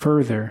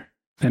further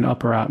than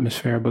upper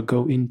atmosphere, but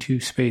go into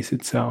space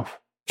itself.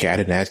 Okay, I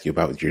didn't ask you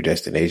about your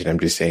destination. I'm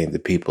just saying the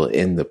people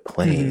in the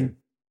plane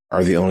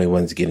are the only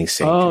ones getting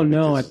saved. Oh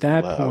no! At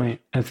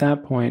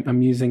that point,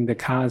 I'm using the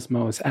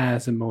cosmos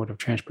as a mode of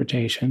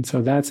transportation.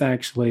 So that's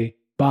actually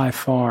by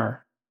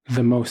far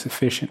the most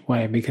efficient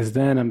way, because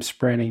then I'm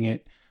spreading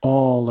it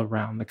all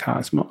around the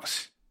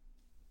cosmos.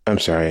 I'm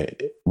sorry.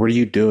 What are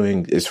you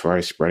doing as far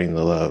as spreading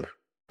the love?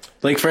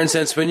 Like, for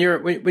instance, when you're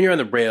on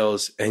the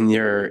rails and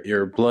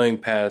you're blowing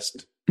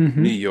past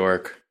New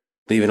York,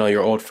 leaving all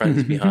your old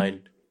friends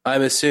behind,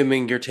 I'm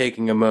assuming you're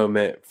taking a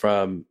moment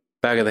from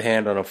back of the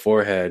hand on a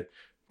forehead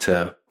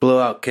to blow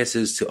out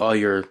kisses to all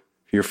your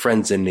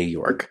friends in New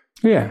York.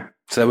 Yeah.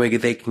 So that way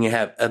they can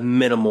have a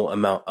minimal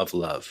amount of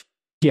love.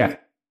 Yeah.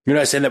 You're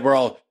not saying that we're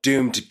all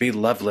doomed to be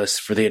loveless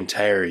for the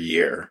entire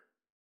year.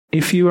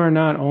 If you are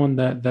not on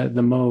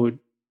the mode,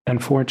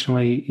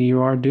 unfortunately,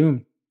 you are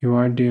doomed. You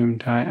are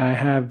doomed. I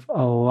have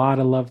a lot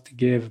of love to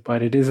give,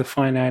 but it is a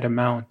finite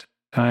amount.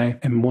 I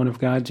am one of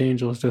God's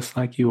angels, just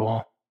like you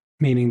all,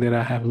 meaning that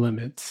I have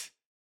limits.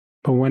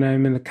 But when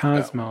I'm in the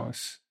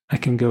cosmos, I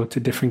can go to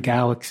different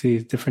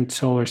galaxies, different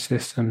solar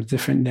systems,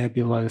 different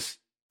nebulas,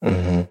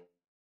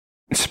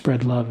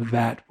 spread love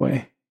that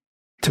way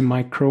to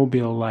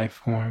microbial life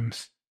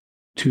forms,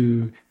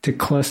 to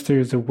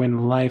clusters of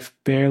when life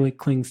barely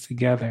clings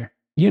together.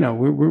 You know,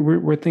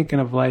 we're thinking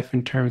of life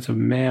in terms of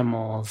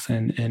mammals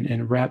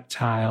and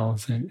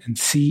reptiles and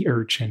sea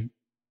urchin.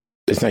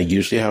 It's not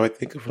usually how I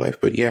think of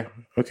life, but yeah,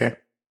 okay.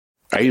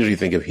 I usually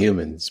think of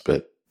humans,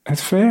 but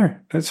that's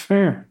fair. That's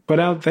fair. But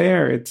out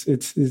there, it's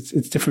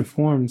different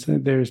forms.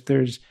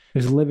 There's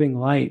living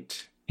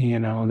light. You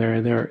know,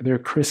 there are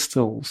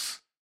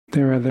crystals.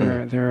 There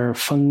are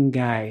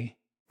fungi.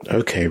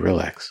 Okay,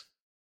 relax.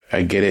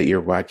 I get it. You're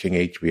watching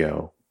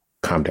HBO.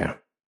 Calm down.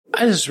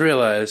 I just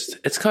realized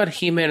it's called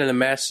He-Man and the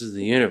Masters of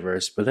the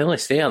Universe, but they only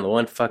stay on the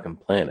one fucking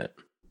planet.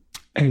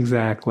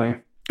 Exactly.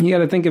 You got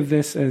to think of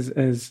this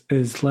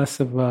as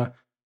less of a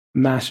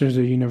Masters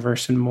of the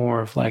Universe and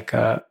more of like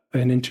an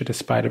Into the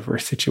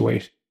Spider-Verse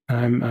situation.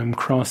 I'm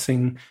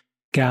crossing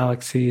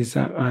galaxies.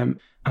 I'm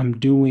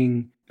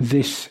doing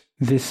this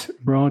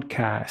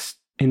broadcast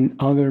in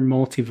other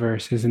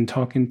multiverses and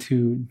talking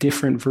to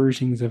different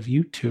versions of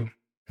you two.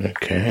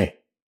 Okay.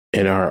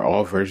 And are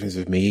all versions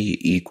of me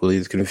equally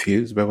as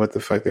confused about what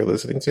the fuck they're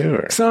listening to?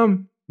 Or?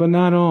 Some, but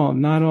not all.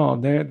 Not all.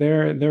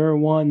 There are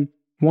one.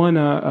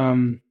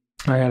 You'd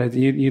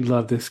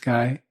love this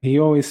guy. He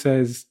always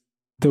says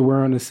that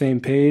we're on the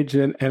same page,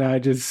 and I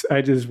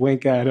just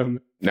wink at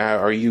him. Now,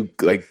 are you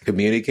like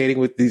communicating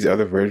with these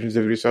other versions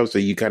of yourself? So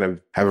you kind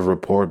of have a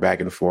rapport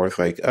back and forth,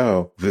 like,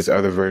 oh, this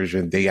other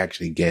version, they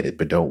actually get it,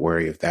 but don't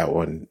worry if that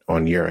one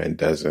on your end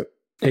doesn't.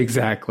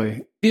 Exactly.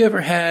 Have you ever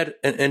had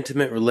an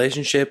intimate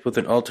relationship with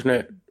an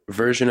alternate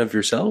version of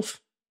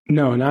yourself?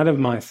 No, not of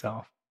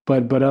myself,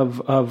 but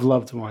of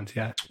loved ones,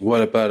 yeah.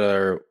 What about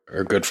our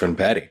good friend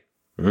Patty?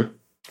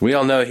 We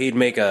all know he'd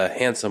make a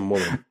handsome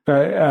woman.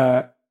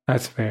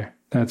 That's fair.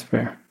 That's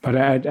fair. But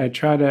I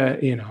try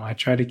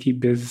to keep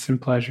business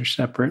and pleasure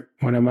separate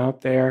when I'm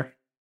out there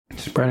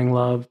spreading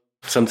love.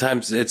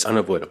 Sometimes it's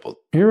unavoidable.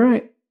 You're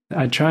right.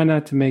 I try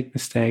not to make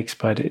mistakes,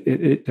 but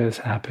it does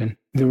happen.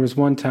 There was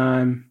one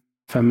time,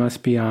 if I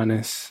must be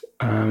honest,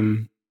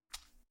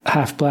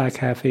 half black,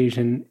 half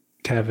Asian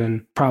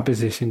Kevin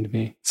propositioned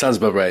me. Sounds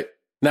about right.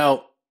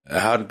 Now,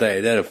 how did they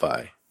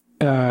identify?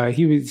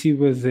 He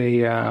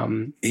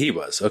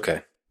was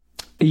okay.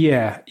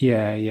 Yeah.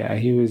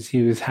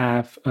 He was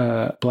half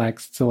black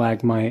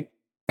stalagmite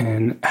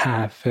and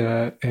half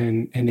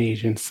an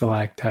Asian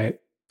stalactite.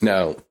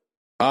 Now,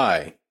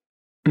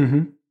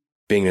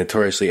 being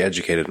notoriously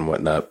educated and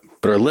whatnot,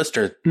 but our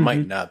listeners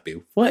might not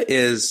be. What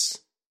is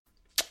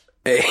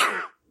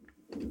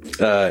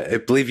I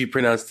believe you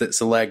pronounced it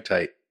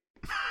stalactite.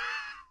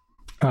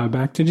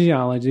 Back to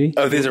geology.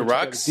 Oh, these are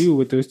rocks? Do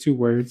with those two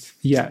words.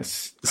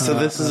 Yes. So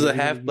this is a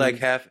half black,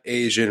 half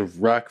Asian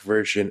rock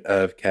version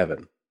of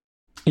Kevin.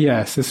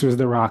 Yes, this was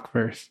the rock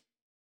verse.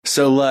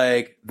 So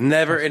like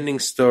never ending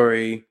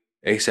story,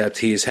 except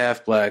he's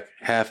half black,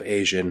 half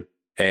Asian,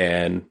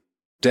 and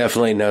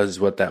definitely knows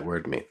what that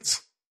word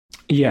means.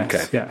 Yes.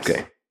 Okay. Yes.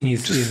 Okay.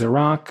 He's a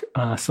rock,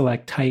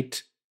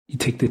 stalactite. You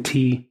take the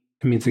T,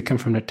 it means it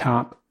comes from the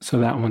top. So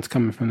that one's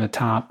coming from the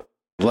top.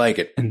 Like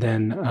it. And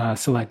then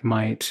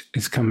stalagmite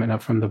is coming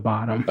up from the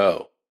bottom.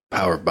 Oh,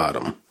 power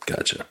bottom.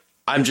 Gotcha.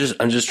 I'm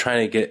just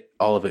trying to get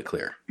all of it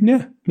clear.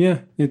 Yeah.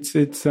 It's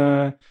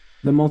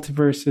the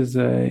multiverse is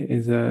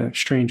a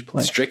strange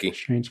place. It's tricky.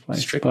 Strange place.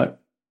 It's tricky.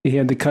 But he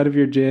had the cut of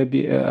your jib.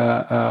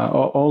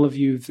 All of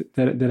you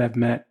that I've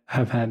met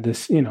have had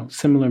this,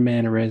 similar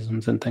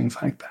mannerisms and things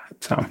like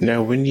that. So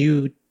now, when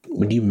you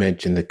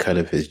mention the cut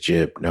of his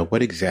jib, now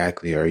what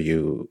exactly are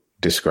you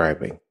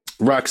describing?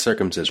 Rock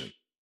circumcision.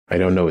 I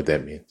don't know what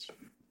that means.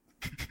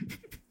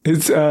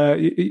 It's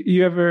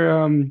you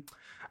ever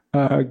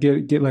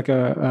get like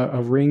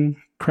a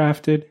ring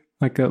crafted,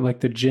 like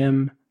the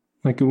gym,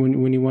 like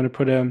when you want to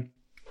put a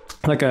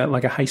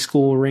high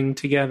school ring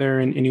together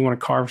and you want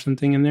to carve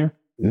something in there?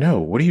 No,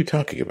 what are you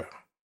talking about?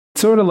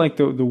 sort of like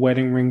the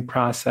wedding ring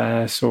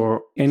process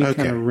or any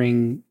kind of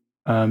ring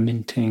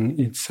minting.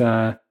 It's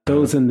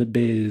those in the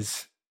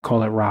biz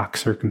call it rock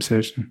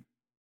circumcision.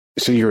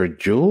 So you're a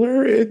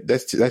jeweler?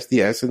 That's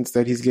the essence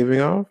that he's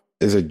giving off?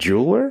 Is a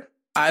jeweler?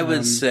 I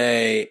would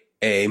say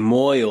a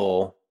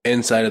moil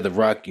inside of the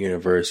rock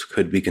universe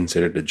could be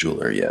considered a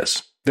jeweler,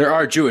 yes. There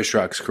are Jewish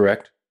rocks,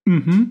 correct?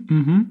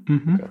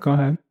 Okay. Go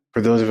ahead.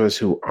 For those of us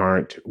who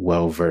aren't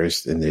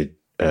well-versed in the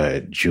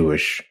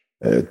Jewish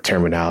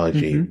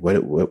terminology,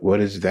 what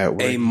is that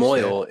word? A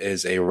moil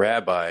is a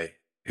rabbi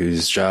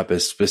whose job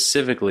is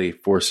specifically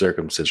for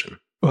circumcision.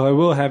 Well, I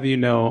will have you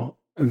know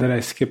that I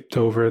skipped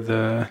over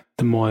the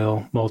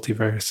moil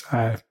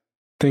multiverse.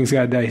 Things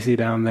got dicey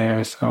down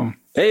there, so...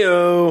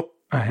 Heyo!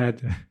 I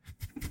had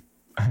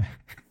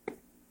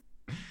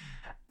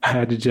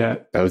to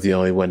jet. That was the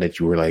only one that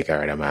you were like, all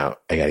right, I'm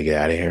out. I got to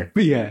get out of here.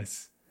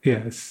 Yes.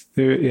 Yeah.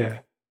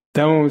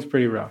 That one was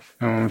pretty rough.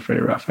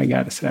 I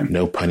got to say.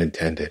 No pun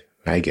intended.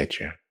 I get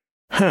you.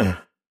 Huh.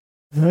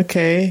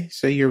 Okay.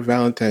 So your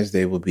Valentine's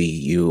Day will be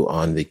you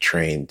on the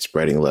train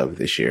spreading love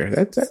this year.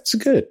 That's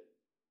good.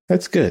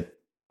 That's good.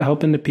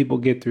 Helping the people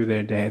get through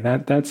their day.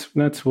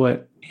 That's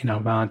what,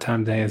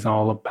 Valentine's Day is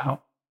all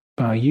about.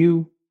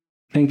 You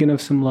thinking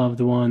of some loved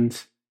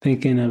ones,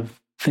 thinking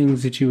of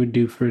things that you would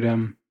do for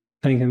them,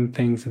 thinking of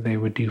things that they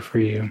would do for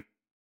you,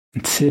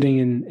 and sitting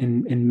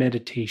in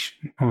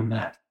meditation on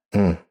that.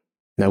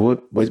 Now,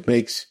 what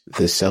makes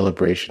the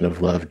celebration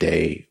of Love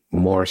Day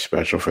more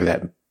special for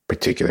that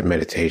particular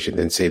meditation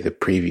than, say, the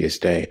previous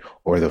day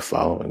or the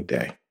following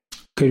day?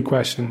 Good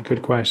question.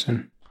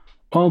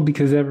 Well,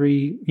 because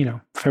every,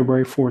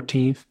 February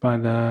 14th by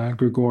the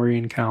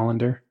Gregorian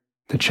calendar,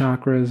 the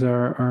chakras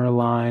are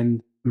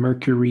aligned.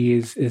 Mercury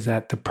is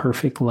at the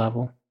perfect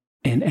level,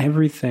 and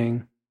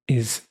everything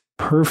is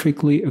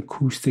perfectly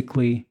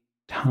acoustically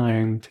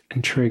timed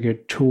and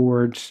triggered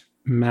towards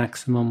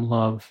maximum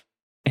love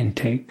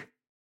intake.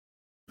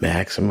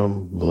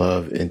 Maximum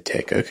love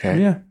intake.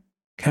 Okay. Yeah.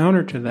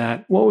 Counter to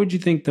that, what would you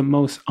think the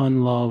most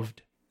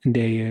unloved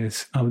day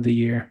is of the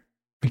year?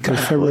 Because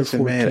February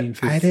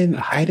 14th.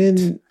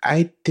 Man,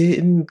 I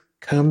didn't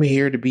come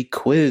here to be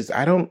quizzed.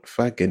 I don't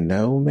fucking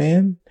know,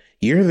 man.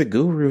 You're the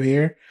guru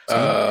here.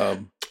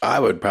 I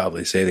would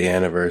probably say the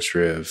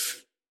anniversary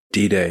of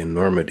D-Day in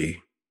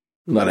Normandy.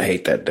 A lot of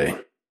hate that day.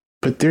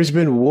 But there's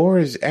been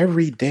wars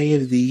every day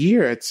of the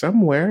year at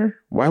somewhere.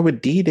 Why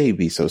would D-Day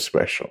be so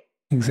special?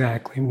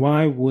 Exactly.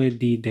 Why would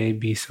D-Day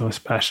be so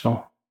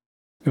special?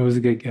 It was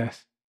a good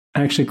guess.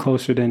 Actually,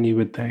 closer than you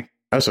would think.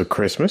 Also,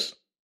 Christmas?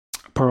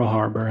 Pearl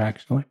Harbor,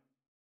 actually.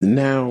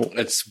 Now...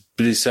 It's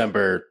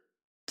December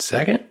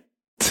 2nd?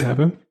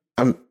 7th?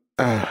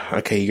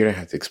 Okay, you're going to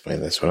have to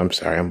explain this one. I'm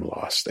sorry, I'm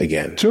lost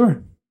again.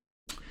 Sure.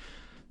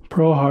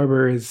 Pearl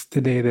Harbor is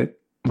the day that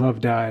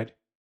love died.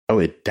 Oh,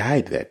 it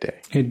died that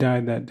day? It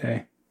died that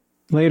day.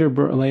 Later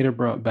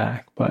brought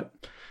back, but...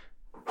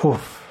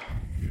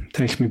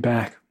 takes me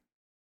back.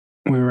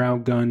 We were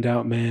outgunned,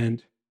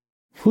 outmanned.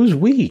 Who's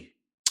we?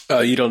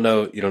 Oh, you don't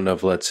know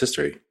Valete's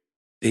history.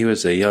 He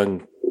was a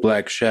young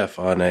black chef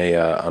on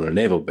a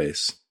naval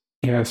base.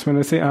 Yes, when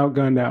I say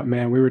outgunned,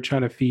 outmanned, we were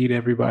trying to feed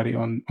everybody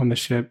on the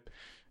ship.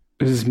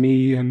 This is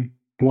me and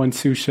one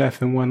sous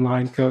chef and one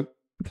line cook.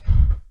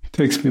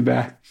 Takes me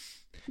back.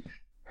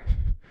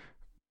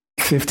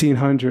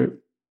 1,500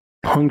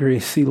 hungry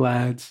sea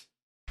lads.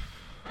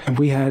 And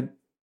we had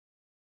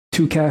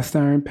 2 cast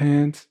iron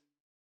pans,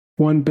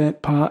 1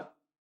 bent pot,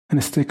 and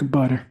a stick of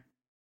butter.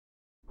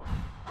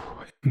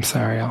 I'm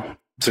sorry, Al.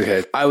 It's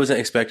okay. I wasn't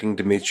expecting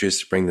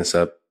Demetrius to bring this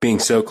up. Being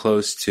so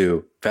close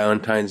to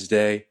Valentine's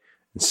Day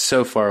and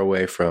so far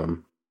away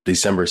from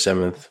December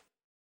 7th.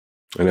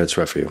 I know it's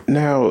rough for you.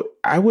 Now,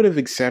 I would have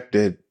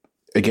accepted,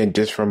 again,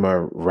 just from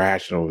a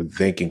rational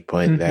thinking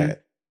point,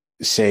 that,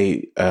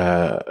 say,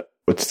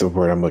 what's the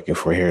word I'm looking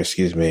for here?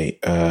 Excuse me.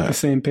 The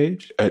same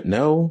page?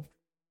 No.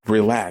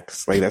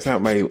 Relax. Like, that's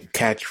not my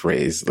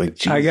catchphrase. Like,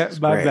 Jesus I got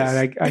my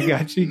bad. I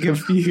got you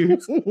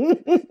confused.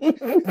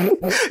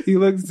 You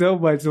look so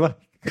much like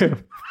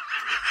him.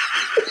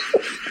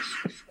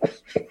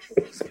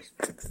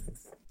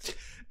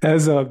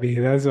 That's on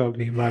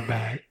me. My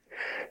bad.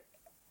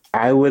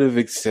 I would have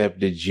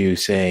accepted you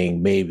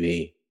saying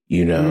maybe,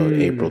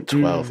 April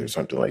 12th or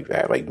something like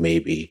that. Like,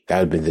 maybe that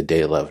would have been the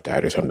day love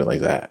died or something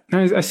like that.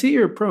 I see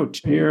your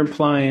approach. You're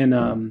implying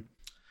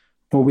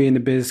what we in the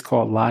biz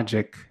call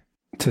logic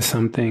to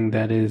something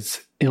that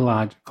is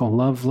illogical.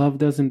 Love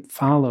doesn't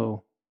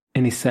follow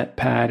any set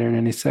pattern,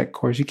 any set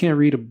course. You can't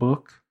read a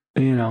book,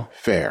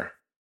 Fair.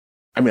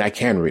 I mean, I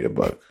can read a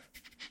book.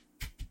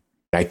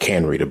 I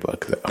can read a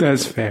book, though.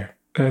 That's fair.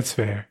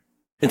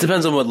 It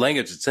depends on what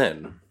language it's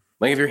in.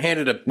 Like, if you're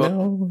handed a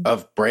book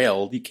of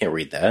Braille, you can't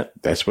read that.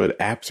 That's what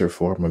apps are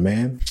for, my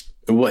man.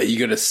 What, you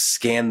going to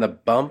scan the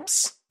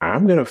bumps?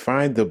 I'm going to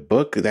find the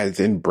book that's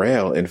in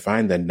Braille and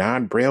find the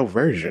non-Braille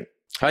version.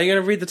 How are you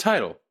going to read the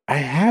title? I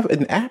have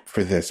an app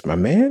for this, my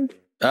man.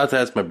 I'll have to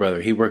ask my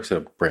brother. He works at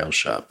a Braille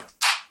shop.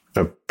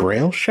 A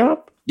Braille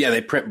shop? Yeah,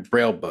 they print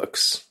Braille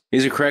books.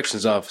 He's a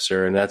corrections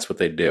officer, and that's what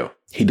they do.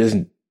 He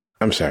doesn't...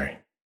 I'm sorry.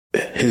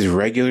 his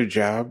regular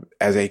job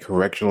as a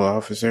correctional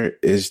officer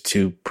is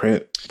to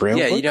print braille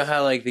books? You know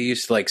how like they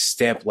used to like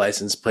stamp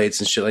license plates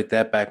and shit like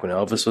that back when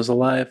Elvis was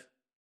alive?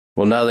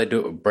 Well, now they do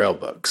it with braille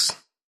books.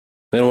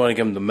 They don't want to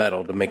give them the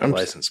metal to make the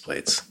license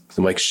plates.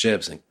 They make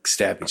shivs and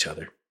stab each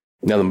other.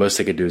 Now the most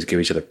they could do is give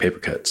each other paper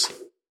cuts.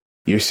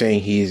 You're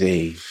saying he's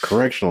a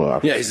correctional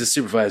officer? Yeah, he's the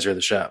supervisor of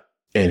the shop.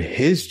 And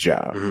his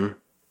job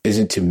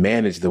isn't to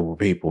manage the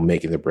people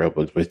making the braille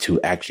books, but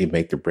to actually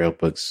make the braille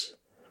books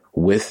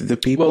with the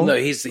people? Well, no,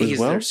 he's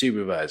their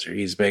supervisor.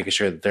 He's making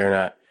sure that they're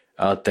not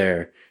out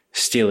there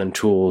stealing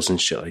tools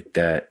and shit like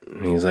that.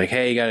 And he's like,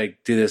 hey, you got to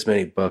do this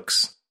many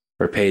books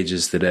or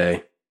pages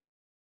today.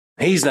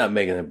 He's not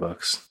making the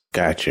books.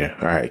 Gotcha.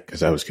 All right,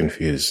 because I was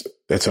confused.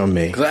 That's on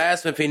me. Because I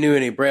asked him if he knew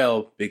any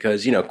braille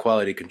because,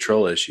 quality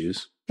control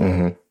issues.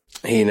 Mm-hmm.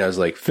 He knows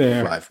like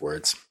 5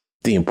 words.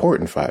 The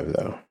important 5,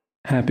 though.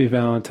 Happy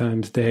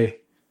Valentine's Day.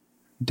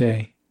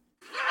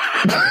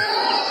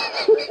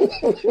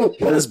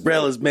 This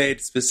braille is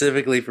made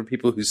specifically for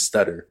people who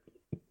stutter.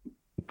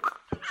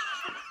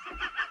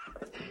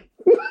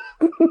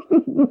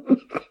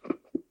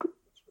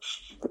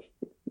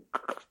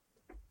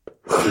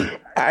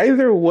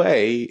 Either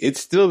way, it's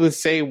still the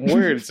same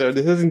word, so it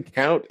doesn't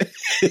count.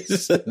 It's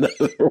just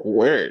another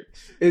word.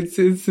 It's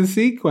a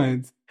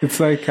sequence. It's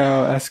like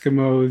how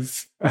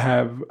Eskimos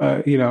have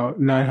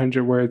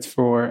 900 words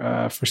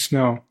for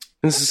snow.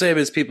 It's the same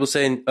as people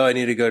saying, "Oh, I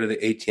need to go to the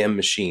ATM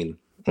machine."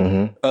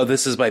 Mm-hmm. Oh,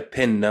 this is my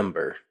PIN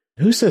number.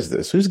 Who says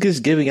this? Who's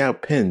just giving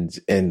out pins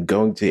and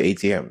going to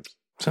ATMs?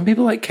 Some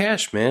people like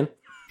cash, man.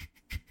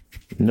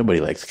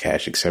 Nobody likes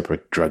cash except for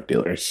drug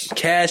dealers.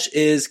 Cash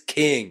is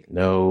king.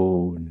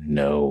 No.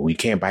 We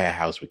can't buy a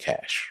house with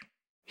cash.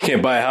 You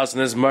can't buy a house in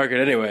this market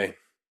anyway.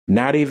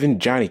 Not even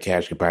Johnny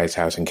Cash could buy his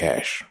house in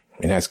cash.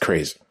 And that's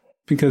crazy.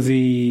 Because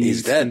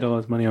he's dead. Spent all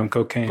his money on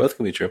cocaine. Both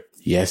can be true.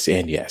 Yes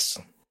and yes.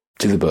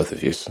 To the both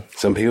of you.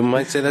 Some people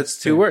might say that's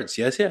 2 words.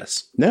 Yes,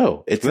 yes.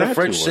 No, it's not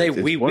French 2 words. say It's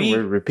oui, one oui.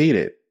 word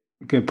repeated.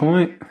 Good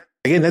point.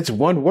 Again, that's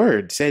 1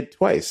 word said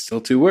twice.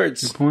 Still 2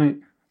 words. Good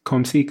point.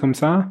 Comme ci, comme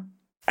ça.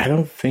 I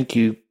don't think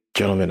you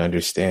gentlemen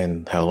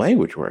understand how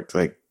language works.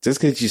 Like,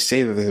 just because you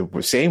say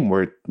the same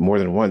word more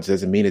than once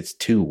doesn't mean it's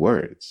 2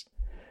 words.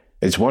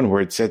 It's 1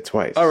 word said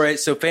twice. All right,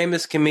 so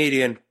famous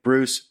comedian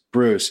Bruce.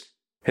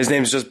 His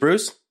name's just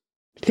Bruce?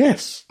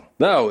 Yes.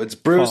 No, it's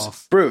Bruce.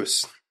 False.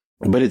 Bruce.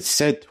 But it's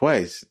said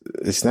twice.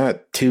 It's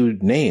not 2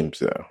 names,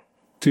 though.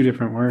 2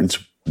 different words.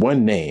 It's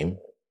 1 name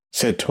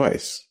said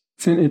twice.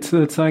 It's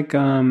like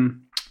a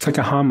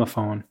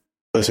homophone.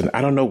 Listen,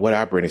 I don't know what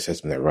operating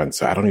system that runs,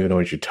 so I don't even know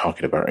what you're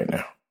talking about right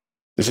now.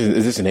 Is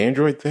this an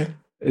Android thing?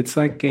 It's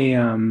like a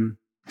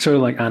sort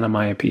of like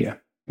onomatopoeia,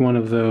 one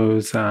of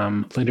those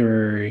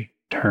literary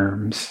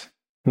terms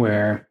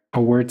where a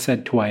word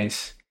said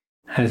twice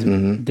has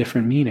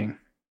different meaning.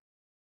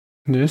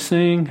 Just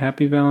saying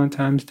Happy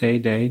Valentine's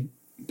Day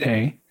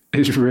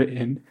is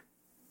written.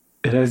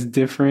 It has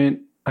different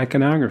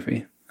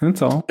iconography.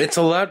 That's all. It's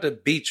allowed to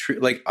be true.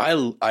 Like, I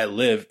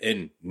live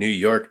in New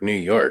York.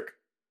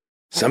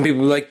 Some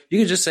people are like, you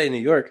could just say New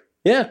York.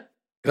 Yeah,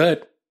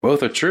 good.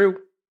 Both are true.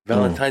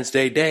 Valentine's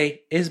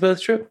Day is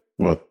both true.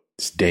 Well,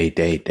 it's day.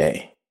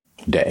 Did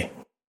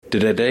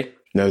I day?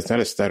 No, it's not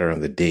a stutter on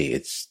the D.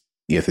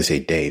 You have to say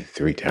day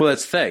 3 times. Well,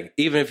 that's the thing.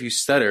 Even if you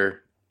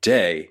stutter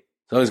day,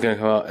 it's always going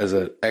to come out as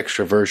an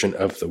extra version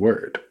of the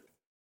word.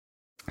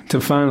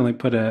 To finally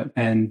put an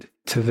end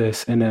to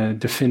this in a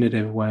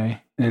definitive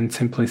way and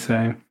simply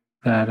say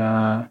that,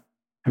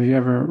 have you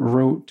ever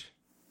wrote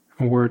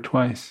a word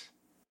twice?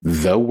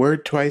 The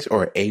word twice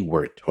or a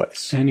word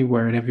twice? Any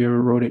word. Have you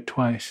ever wrote it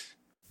twice?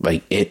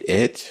 Like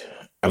it?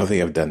 I don't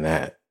think I've done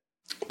that.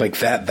 Like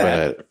that.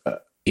 But,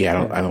 I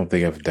don't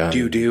think I've done.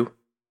 Do.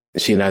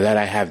 See, now that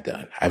I have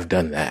done. I've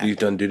done that. You've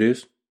done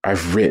doo-doos?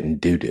 I've written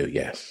doo-doo,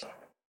 yes.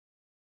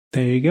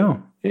 There you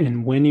go.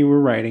 And when you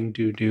were writing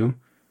doo-doo,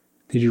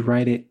 did you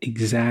write it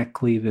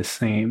exactly the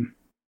same?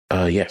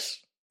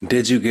 Yes.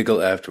 Did you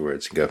giggle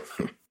afterwards and go,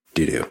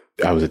 doo-doo?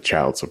 I was a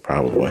child, so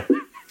probably.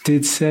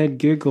 Did said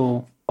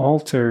giggle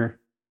alter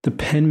the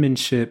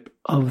penmanship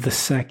of the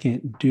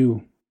second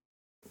do?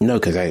 No,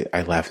 because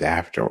I laughed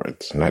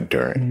afterwards, not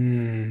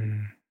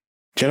during.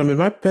 Gentlemen,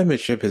 my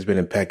penmanship has been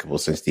impeccable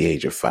since the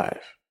age of 5.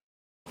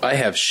 I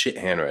have shit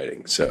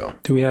handwriting, so.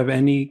 Do we have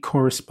any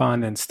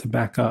correspondence to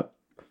back up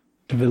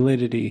the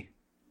validity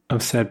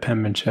of said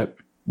penmanship?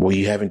 Well,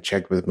 you haven't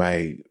checked with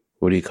my,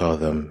 what do you call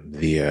them?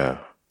 The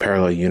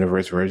parallel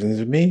universe versions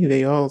of me?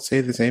 They all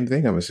say the same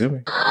thing, I'm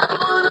assuming.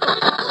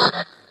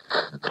 I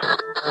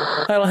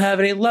don't have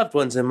any loved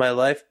ones in my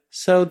life,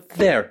 so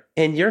there,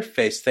 in your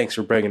face. Thanks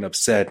for bringing up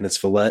sadness,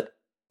 Valete.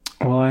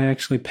 Well, I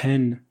actually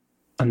pen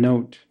a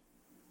note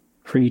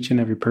for each and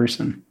every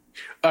person.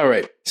 All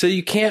right, so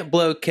you can't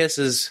blow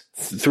kisses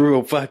through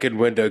a fucking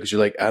window because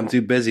you're like, I'm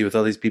too busy with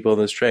all these people on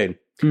this train.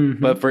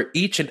 Mm-hmm. But for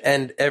each and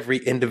every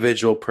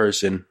individual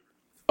person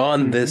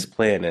on this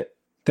planet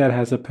that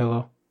has a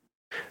pillow.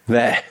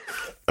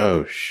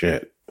 Oh,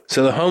 shit.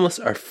 So the homeless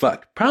are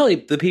fucked. Probably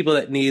the people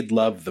that need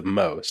love the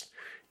most.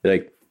 You're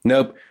like,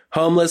 nope.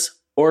 Homeless,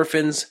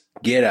 orphans,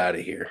 Get out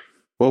of here.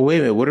 Well, wait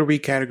a minute. What are we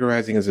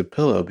categorizing as a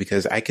pillow?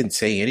 Because I can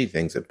say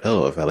anything's a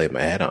pillow if I lay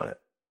my head on it.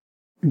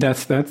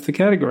 That's the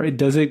category.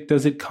 Does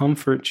it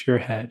comfort your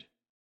head?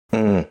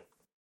 Not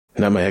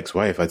my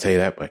ex-wife, I'll tell you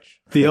that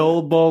much. The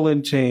old ball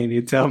and chain,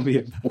 you tell me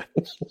about.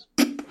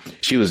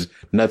 She was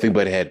nothing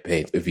but head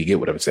pain, if you get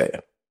what I'm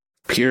saying.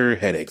 Pure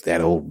headaches,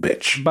 that old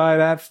bitch. Buy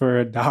that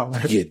for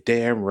 $1. You're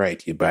damn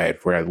right you buy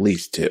it for at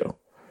least $2.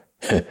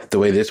 The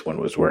way this one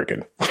was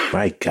working.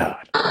 My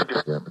God.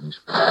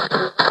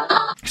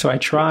 So I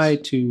try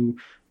to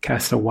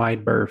cast a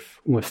wide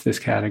berth with this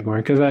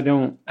category because I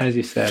don't, as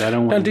you said, I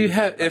don't want now, do you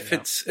have, if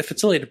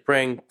it's only to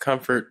bring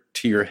comfort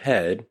to your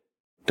head,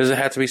 does it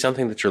have to be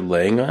something that you're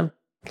laying on?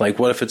 Like,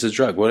 what if it's a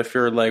drug? What if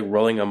you're like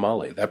rolling a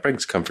Molly? That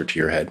brings comfort to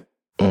your head.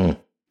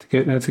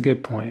 That's a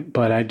good point.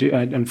 But I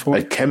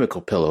unfortunately, a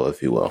chemical pillow,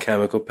 if you will.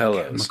 Chemical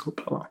pillows. Chemical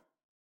pillow.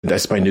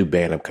 That's my new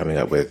band I'm coming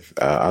up with.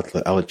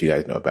 I'll let you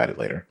guys know about it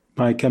later.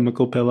 My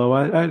Chemical Pillow.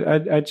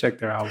 I check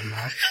their album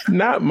out.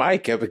 Not My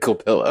Chemical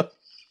Pillow.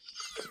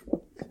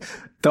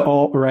 The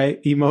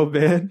alt-right emo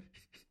band.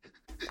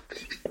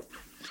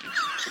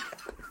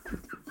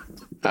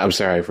 I'm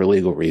sorry, for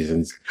legal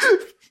reasons.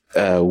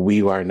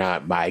 We are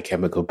not My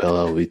Chemical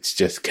Pillow. It's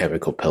just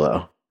Chemical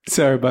Pillow.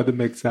 Sorry about the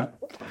mix-up.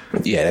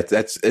 Yeah,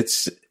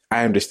 it's.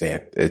 I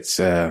understand. It's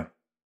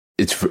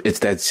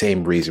that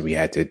same reason we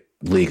had to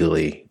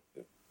legally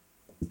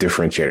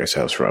differentiate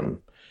ourselves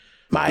from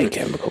My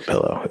Chemical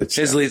Pillow.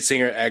 His lead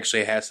singer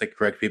actually has to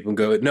correct people and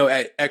go, no,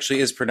 it actually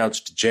is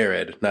pronounced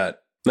Jared, not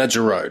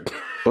Gerard.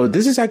 Well,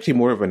 this is actually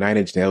more of a Nine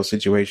Inch Nails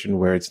situation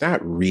where it's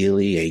not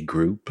really a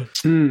group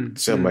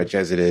so much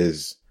as it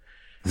is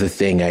the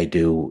thing I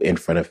do in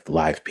front of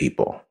live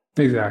people.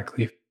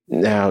 Exactly.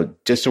 Now,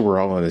 just so we're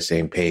all on the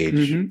same page.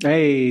 Mm-hmm.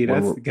 Hey,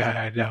 that's the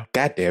guy I know.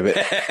 God damn it.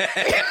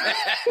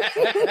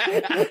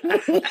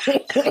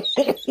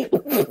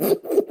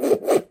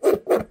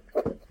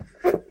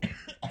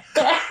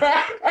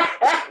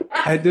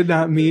 I did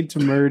not mean to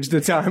merge the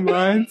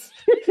timelines.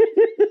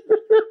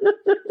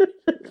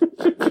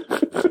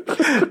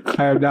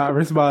 I am not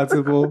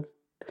responsible.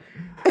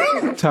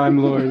 Time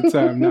Lords,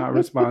 I am not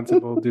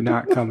responsible. Do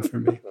not come for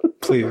me,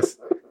 please.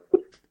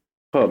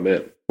 Oh,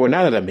 man. Well,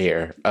 now that I'm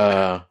here,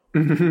 we're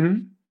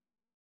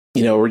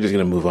just going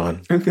to move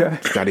on. Okay.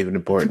 It's not even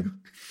important.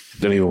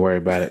 Don't even worry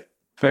about it.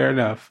 Fair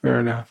enough.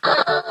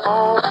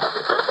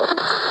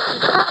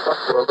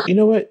 You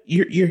know what?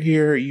 You're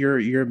here.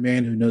 You're a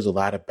man who knows a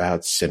lot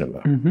about cinema.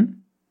 Mm-hmm.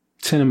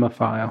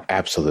 Cinemaphile.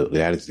 Absolutely.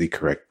 That is the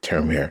correct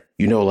term here.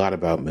 You know a lot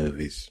about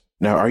movies.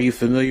 Now, are you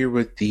familiar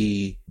with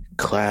the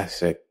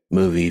classic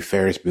movie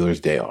Ferris Bueller's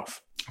Day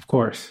Off? Of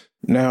course.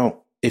 Now,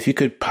 if you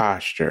could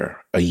posture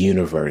a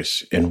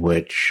universe in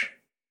which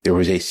there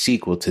was a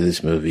sequel to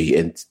this movie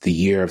in the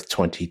year of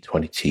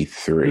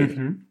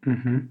 2023,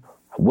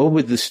 what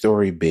would the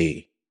story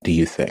be, do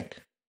you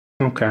think?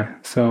 Okay,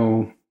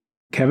 so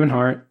Kevin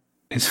Hart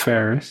is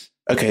Ferris.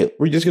 Okay,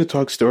 we're just going to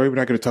talk story. We're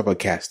not going to talk about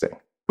casting.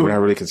 We're not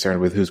really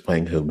concerned with who's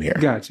playing whom here.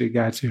 Got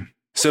you.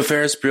 So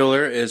Ferris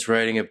Bueller is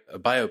writing a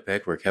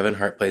biopic where Kevin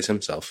Hart plays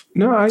himself.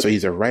 So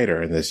he's a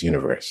writer in this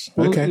universe.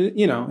 Well, okay.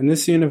 In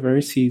this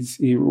universe,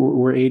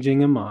 we're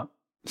aging him up.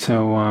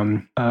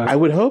 So I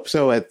would hope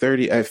so. At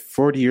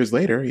 40 years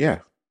later,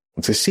 yeah,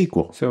 it's a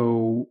sequel.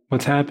 So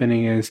what's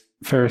happening is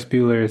Ferris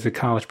Bueller is a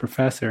college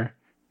professor,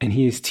 and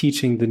he is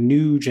teaching the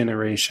new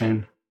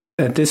generation.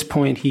 At this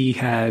point, he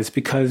has,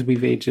 because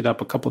we've aged it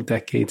up a couple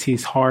decades,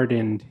 he's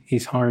hardened.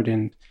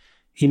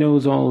 He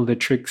knows all of the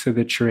tricks of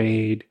the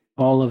trade.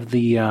 All of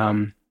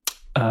the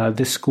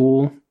this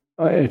school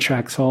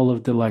attracts all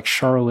of the like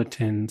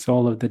charlatans,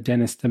 all of the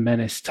Dennis the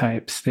Menace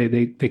types.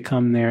 They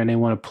come there and they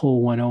want to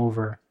pull one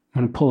over,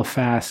 want to pull a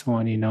fast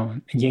one,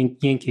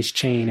 yank his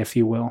chain, if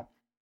you will.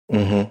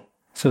 Mm-hmm.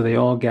 So they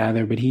all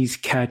gather, but he's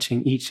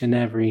catching each and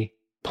every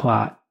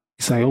plot.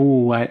 It's like,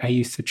 oh, I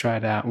used to try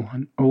that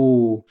one.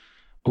 Oh,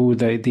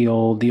 the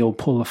old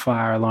pull a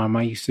fire alarm.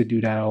 I used to do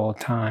that all the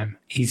time.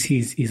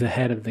 He's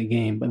ahead of the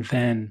game, but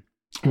then.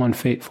 One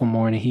fateful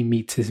morning, he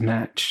meets his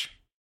match,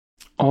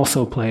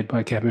 also played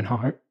by Kevin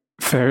Hart,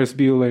 Ferris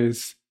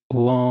Bueller's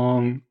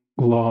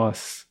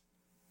long-lost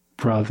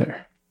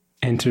brother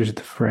enters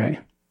the fray.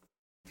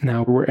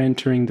 Now we're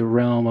entering the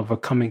realm of a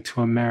Coming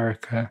to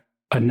America,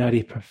 a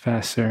nutty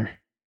professor,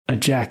 a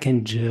Jack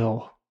and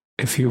Jill,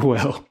 if you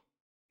will.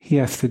 He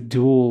has to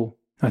duel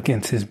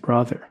against his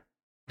brother,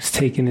 who's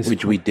taking his...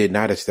 Which we did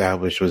not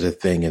establish was a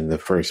thing in the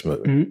first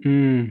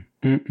movie.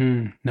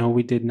 No,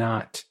 we did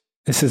not.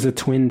 This is a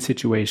twin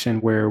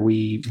situation where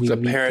we it's a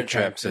parent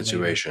trap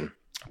situation.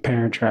 A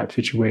parent trap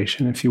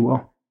situation, if you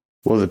will.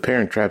 Well, the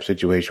parent trap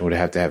situation would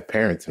have to have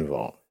parents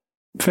involved.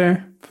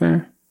 Fair.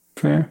 Well,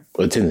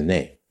 it's in the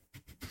name.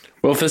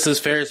 Well, if this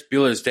is Ferris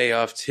Bueller's Day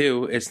Off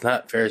too, it's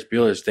not Ferris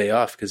Bueller's Day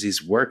Off because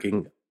he's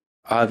working,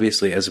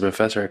 obviously, as a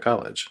professor at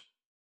college.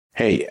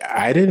 Hey,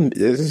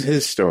 this is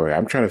his story.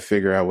 I'm trying to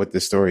figure out what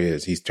the story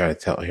is he's trying to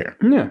tell here.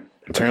 Yeah.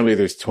 Apparently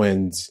there's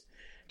twins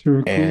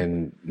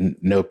and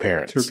no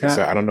parents.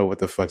 So I don't know what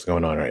the fuck's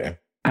going on right now.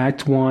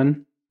 Act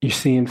 1, you're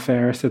seeing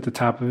Ferris at the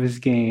top of his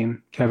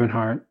game, Kevin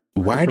Hart.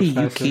 Why do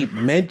you keep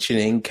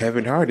mentioning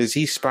Kevin Hart? Is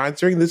he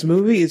sponsoring this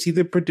movie? Is he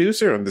the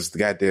producer on this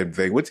goddamn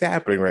thing? What's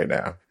happening right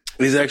now?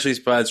 He's actually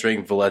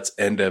sponsoring Valete's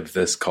end of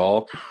this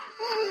call.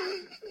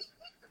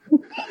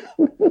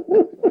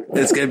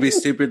 It's going to be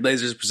Stupid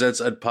Lasers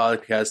Presents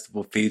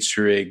Unpodcastable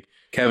featuring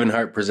Kevin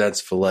Hart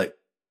presents Valete.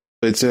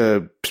 It's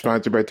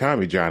sponsored by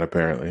Tommy John,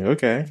 apparently.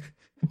 Okay.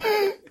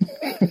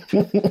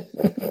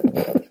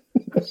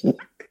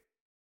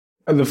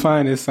 The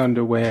finest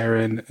underwear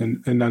and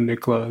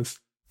underclothes.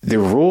 The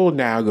rule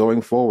now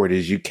going forward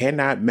is you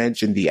cannot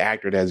mention the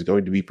actor that is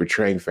going to be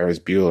portraying Ferris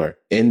Bueller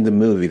in the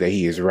movie that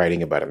he is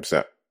writing about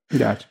himself.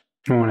 Gotcha.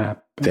 Won't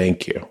happen.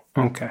 Thank you.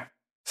 Okay.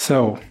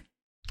 So,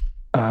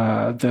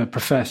 the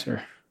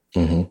professor,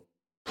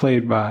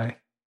 played by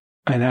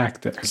an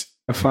actor,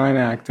 a fine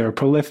actor, a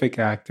prolific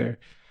actor,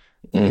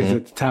 is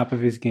at the top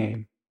of his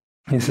game.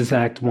 This is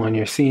Act 1.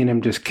 You're seeing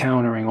him just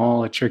countering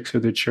all the tricks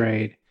of the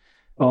trade.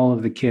 All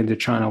of the kids are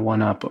trying to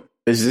one-up him.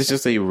 Is this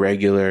just a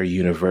regular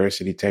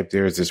university type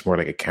there? Or is this more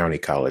like a county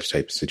college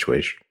type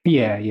situation?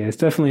 Yeah. It's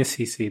definitely a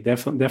CC.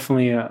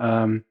 Definitely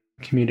a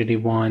community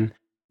one,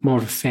 more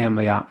of a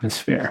family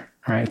atmosphere,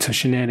 right? So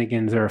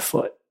shenanigans are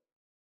afoot.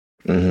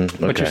 Okay.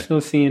 But you're still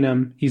seeing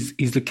him. He's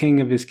the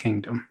king of his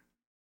kingdom.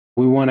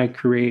 We want to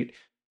create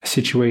a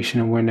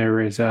situation when there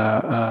is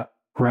a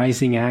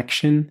rising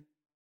action,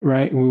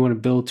 right? We want to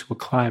build to a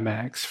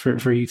climax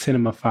for you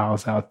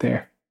cinemaphiles out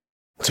there.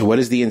 So what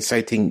is the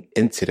inciting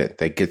incident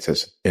that gets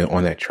us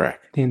on that track?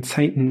 The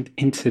inciting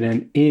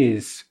incident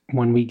is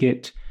when we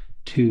get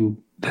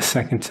to the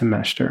second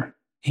semester.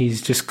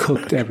 He's just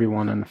cooked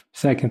everyone in the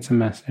second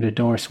semester. The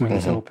door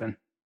swings open.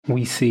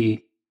 We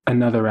see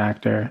another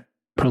actor,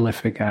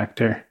 prolific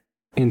actor,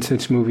 in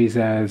such movies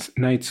as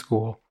Night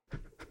School,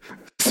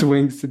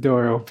 swings the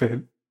door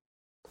open,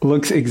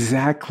 looks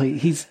exactly,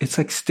 it's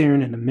like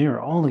staring in the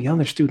mirror. All the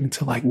other students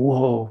are like,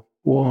 whoa,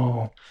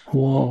 whoa,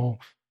 whoa.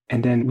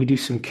 And then we do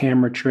some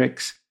camera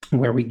tricks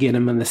where we get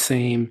him in the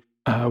same,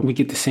 we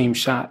get the same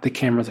shot. The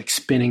camera's like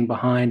spinning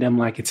behind him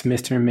like it's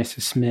Mr. and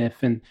Mrs. Smith.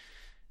 And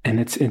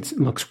it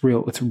looks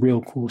real. It's a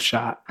real cool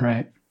shot,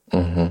 right?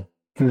 And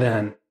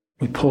then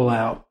we pull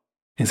out.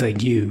 It's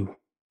like, you.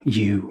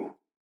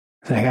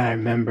 It's like, I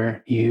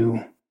remember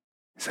you.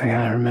 It's like,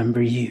 I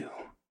remember you.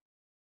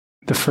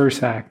 The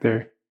first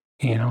actor,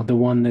 the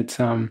one that's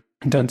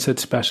done such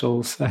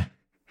specials,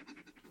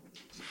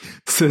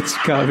 such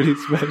comedy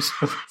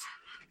specials.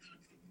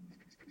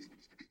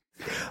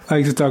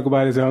 Likes to talk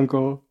about his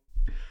uncle.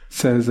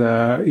 Says,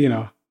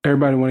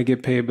 everybody want to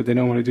get paid, but they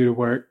don't want to do the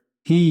work.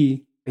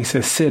 He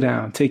says, sit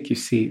down, take your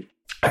seat.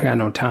 I got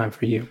no time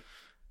for you.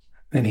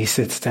 Then he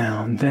sits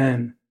down.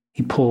 Then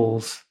he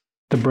pulls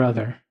the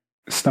brother,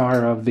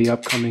 star of the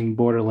upcoming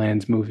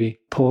Borderlands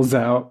movie, pulls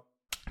out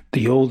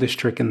the oldest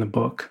trick in the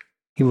book.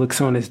 He looks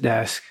on his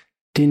desk.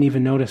 Didn't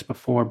even notice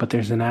before, but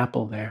there's an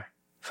apple there.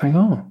 It's like,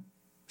 oh,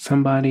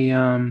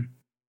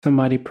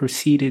 somebody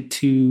proceeded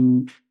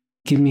to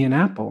give me an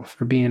apple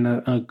for being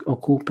a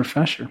cool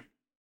professor.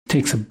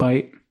 Takes a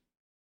bite.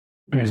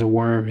 There's a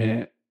worm in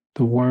it.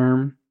 The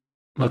worm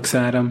looks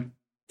at him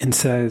and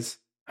says,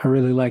 I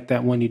really like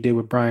that one you did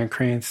with Bryan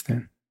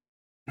Cranston.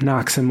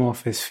 Knocks him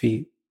off his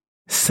feet.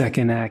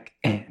 Second act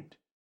end.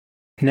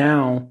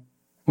 Now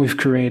we've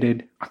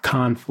created a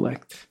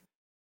conflict.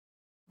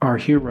 Our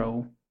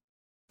hero,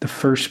 the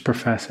first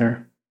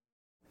professor,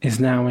 is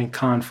now in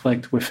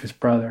conflict with his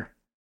brother.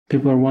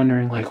 People are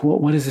wondering, like,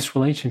 what is this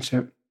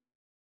relationship?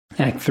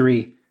 Act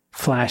 3,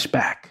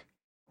 flashback.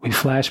 We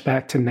flash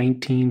back to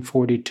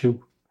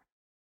 1942.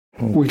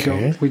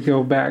 Okay. We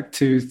go back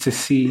to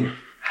see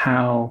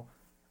how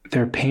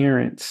their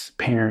parents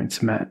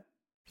met.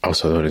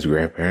 Also known as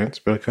grandparents,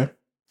 but okay.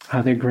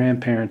 How their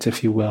grandparents,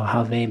 if you will,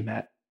 how they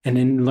met. And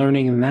in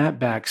learning that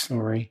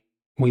backstory,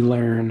 we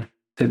learn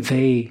that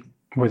they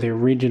were the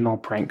original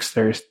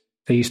pranksters.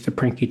 They used to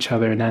prank each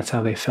other, and that's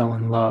how they fell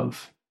in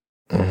love.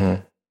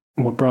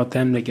 What brought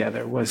them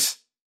together was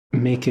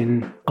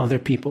making other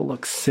people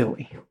look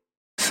silly.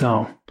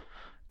 So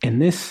in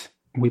this,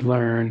 we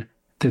learn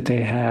that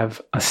they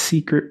have a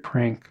secret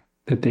prank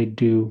that they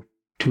do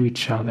to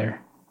each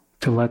other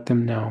to let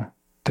them know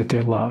that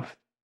they're loved.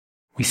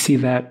 We see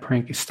that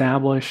prank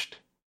established.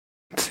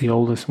 It's the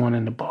oldest one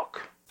in the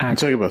book. I'm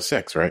talking about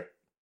sex, right?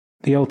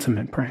 The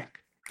ultimate prank.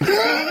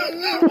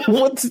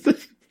 What's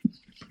the...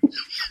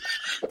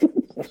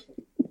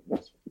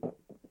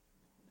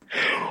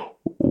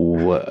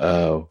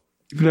 Whoa.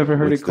 You've never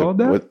heard it called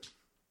that?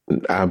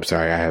 I'm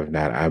sorry, I have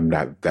not. I'm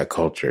not that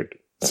cultured.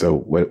 So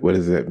what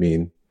does that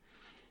mean?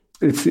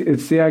 It's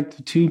the act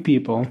of two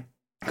people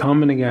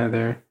coming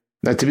together.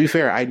 Now, to be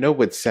fair, I know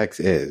what sex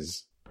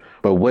is,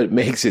 but what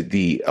makes it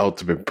the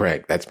ultimate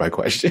prank? That's my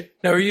question.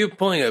 Now, are you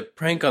pulling a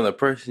prank on the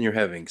person you're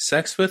having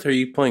sex with, or are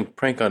you pulling a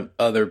prank on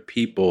other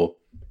people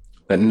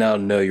that now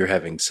know you're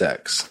having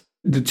sex?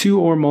 The two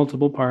or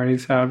multiple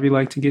parties, however you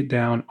like to get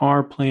down,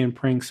 are playing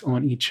pranks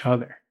on each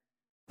other.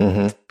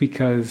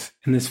 Because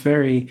in this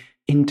very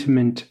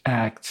intimate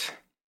act,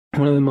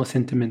 one of the most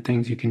intimate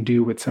things you can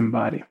do with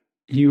somebody,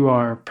 you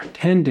are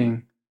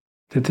pretending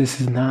that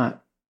this is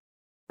not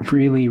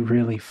really,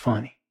 really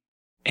funny.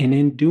 And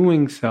in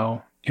doing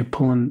so, you're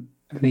pulling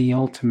the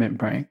ultimate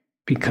prank,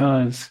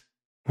 because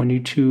when you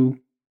two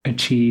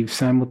achieve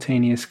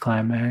simultaneous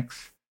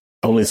climax.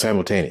 Only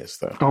simultaneous,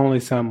 though. Only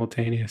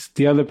simultaneous.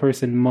 The other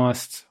person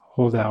must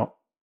hold out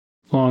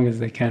long as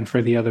they can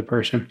for the other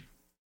person.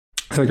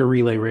 It's like a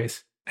relay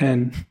race.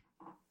 And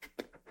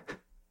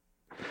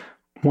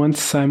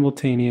once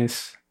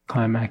simultaneous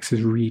climax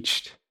is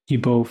reached, you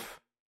both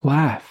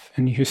laugh,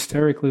 and you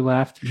hysterically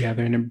laugh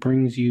together, and it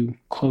brings you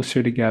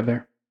closer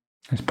together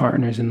as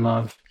partners in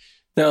love.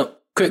 Now,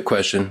 quick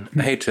question.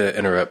 I hate to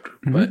interrupt,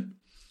 but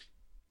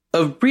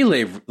a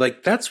relay,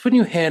 like, that's when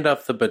you hand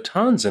off the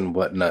batons and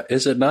whatnot,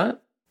 is it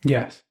not?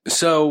 Yes.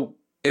 So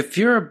if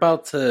you're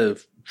about to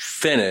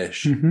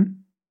finish,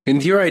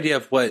 and your idea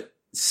of what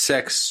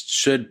sex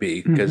should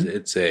be, because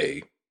it's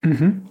a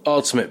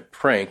ultimate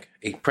prank,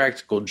 a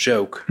practical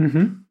joke.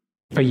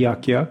 A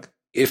yuck.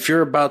 If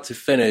you're about to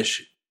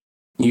finish,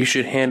 you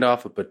should hand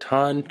off a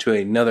baton to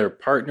another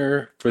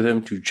partner for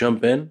them to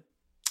jump in.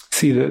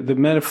 See, the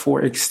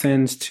metaphor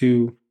extends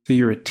to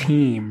you're a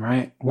team,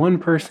 right? One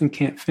person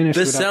can't finish.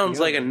 This sounds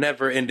like a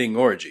never-ending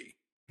orgy.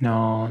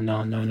 No.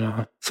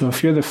 So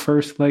if you're the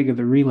first leg of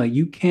the relay,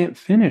 you can't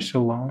finish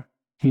alone.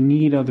 You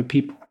need other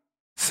people.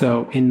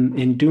 So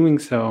in doing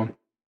so,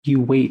 you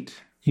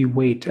wait. You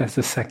wait as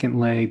the second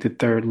leg, the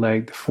third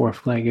leg, the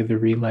fourth leg of the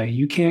relay.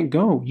 You can't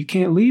go. You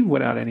can't leave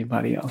without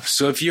anybody else.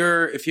 So if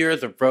you're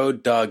the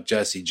road dog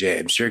Jesse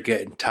James, you're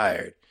getting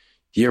tired.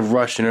 You're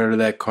rushing out of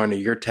that corner.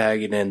 You're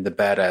tagging in the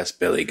badass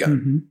Billy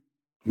Gunn.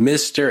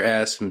 Mr.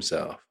 Ass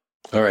himself.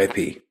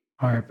 R.I.P.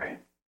 R.I.P.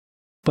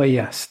 But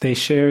yes, they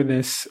share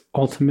this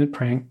ultimate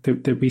prank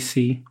that we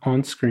see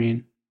on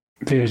screen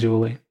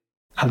visually.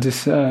 I'll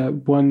just,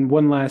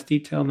 one last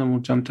detail, then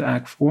we'll jump to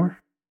Act 4.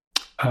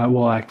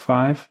 Act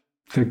 5.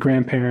 The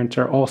grandparents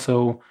are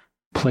also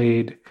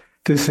played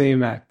the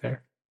same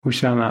actor, who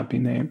shall not be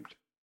named.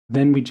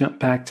 Then we jump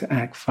back to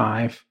Act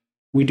 5.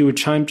 We do a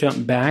time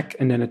jump back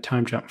and then a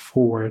time jump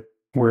forward,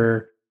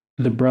 where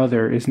the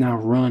brother is now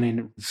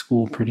running the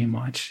school pretty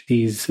much.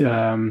 He's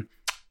the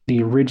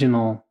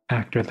original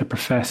actor, the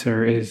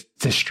professor, is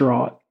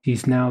distraught.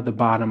 He's now the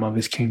bottom of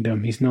his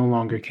kingdom. He's no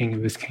longer king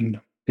of his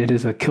kingdom. It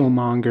is a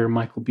Killmonger,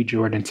 Michael B.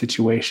 Jordan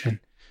situation.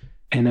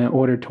 In an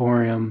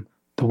auditorium,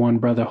 the one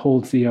brother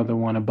holds the other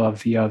one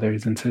above the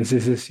others and says,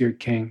 "Is this your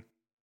king?"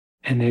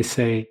 And they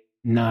say,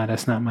 "Nah,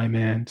 that's not my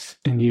man's,"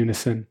 in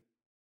unison.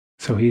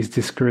 So he's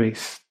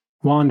disgraced,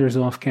 wanders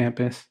off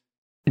campus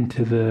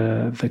into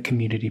the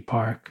community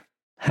park,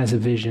 has a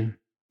vision.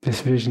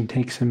 This vision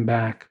takes him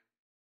back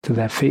to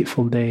that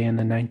fateful day in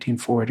the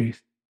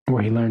 1940s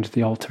where he learns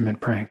the ultimate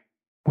prank.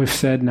 With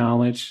said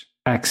knowledge,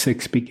 Act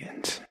 6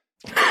 begins.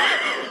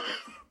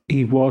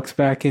 He walks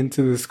back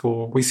into the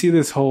school. We see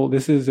this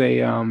is a,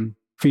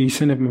 for you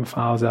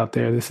cinemaphiles out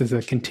there, this is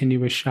a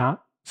continuous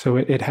shot. So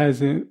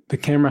the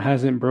camera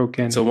hasn't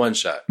broken. It's a one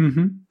shot.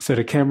 So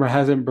the camera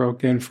hasn't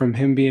broken from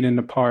him being in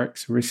the park.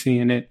 So we're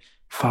seeing it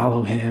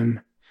follow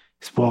him.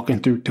 He's walking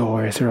through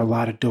doors. There are a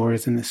lot of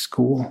doors in the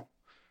school.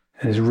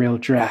 It's real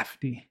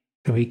drafty.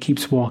 So he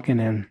keeps walking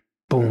in.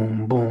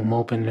 Boom, boom,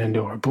 opening a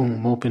door.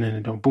 Boom, opening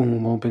a door.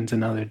 Boom, opens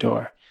another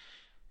door.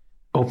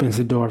 Opens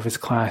the door of his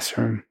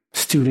classroom.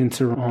 Students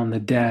are on the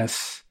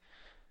desk.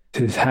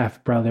 His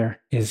half-brother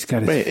is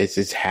got his... Wait, it's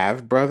his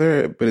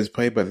half-brother, but it's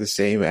played by the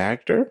same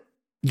actor?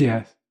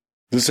 Yes.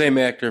 The same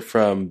actor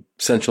from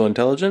Central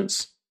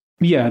Intelligence?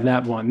 Yeah,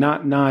 that one.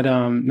 Not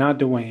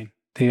Dwayne.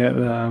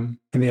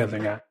 The other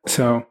guy.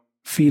 So,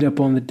 feet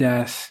up on the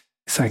desk.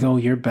 It's like, "Oh,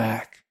 you're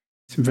back."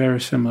 It's a very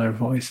similar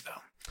voice,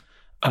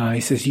 though.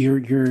 He says,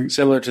 "You're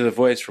similar to the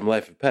voice from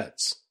Life of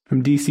Pets."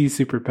 From DC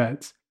Super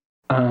Pets.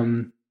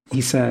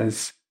 He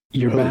says,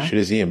 "You're back." Shit,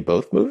 is he in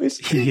both movies?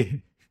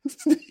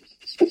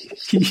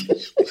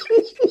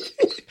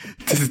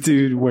 This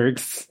dude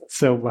works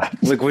so much.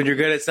 Look, when you're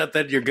good at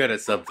something, you're good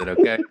at something,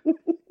 okay?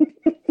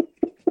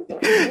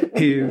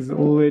 He is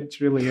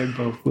literally in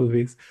both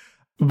movies.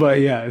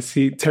 But yes,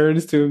 he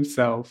turns to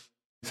himself,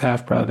 his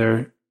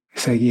half-brother.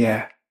 He's like,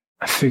 "Yeah,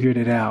 I figured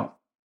it out.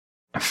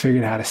 I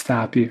figured out how to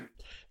stop you."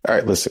 All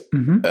right, listen.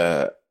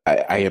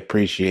 I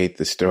appreciate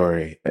the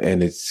story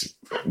and its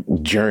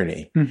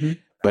journey,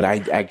 but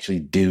I actually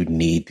do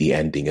need the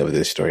ending of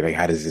this story. Like,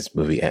 how does this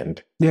movie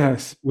end?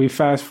 Yes, we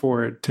fast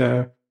forward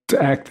to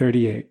Act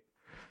 38.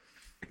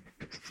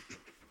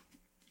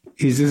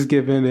 He's just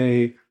given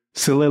a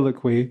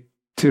soliloquy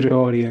to the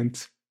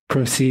audience,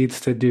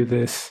 proceeds to do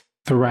this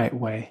the right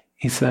way.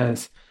 He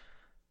says,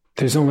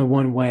 "There's only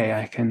one way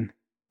I can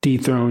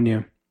dethrone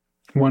you.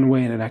 One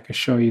way that I can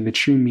show you the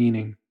true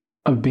meaning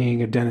of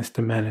being a Dennis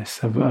the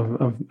Menace,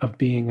 of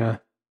being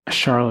a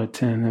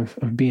charlatan,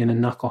 of being a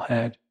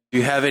knucklehead." Do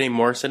you have any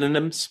more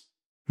synonyms?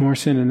 More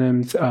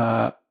synonyms,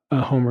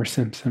 Homer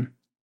Simpson.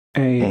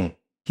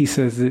 He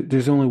says that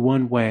there's only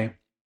one way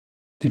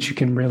that you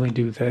can really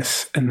do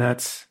this, and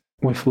that's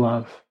with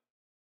love.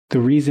 The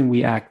reason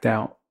we act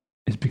out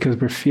is because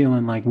we're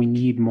feeling like we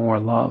need more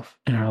love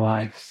in our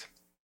lives.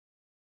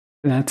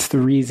 That's the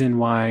reason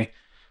why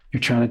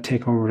You're trying to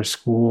take over the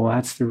school.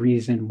 That's the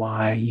reason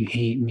why you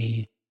hate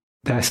me.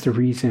 That's the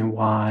reason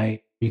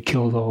why you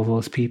killed all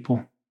those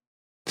people.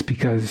 It's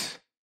because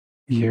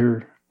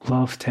your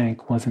love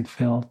tank wasn't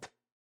filled.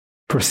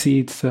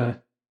 Proceeds to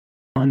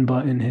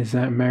unbutton his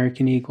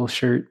American Eagle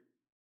shirt,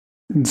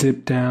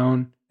 zip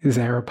down his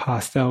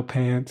Aeropostale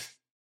pants,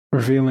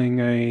 revealing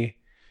a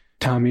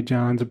Tommy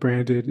John's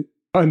branded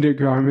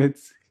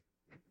undergarments.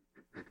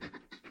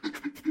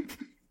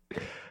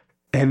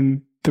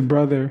 And the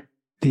brother,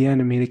 the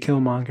enemy, the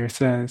Killmonger,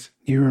 says,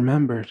 "You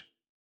remembered."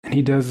 And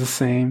he does the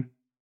same.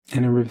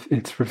 And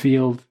it's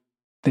revealed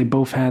they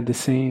both had the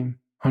same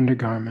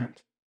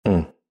undergarment.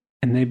 And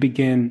they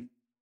begin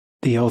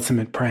the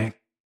ultimate prank.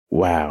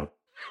 Wow.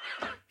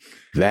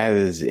 That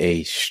is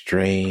a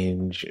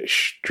strange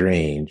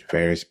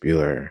Ferris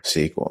Bueller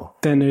sequel.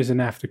 Then there's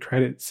an after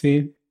credit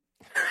scene.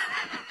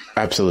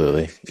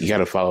 Absolutely. You got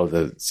to follow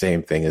the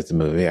same thing as the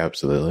movie.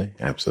 Absolutely.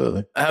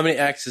 How many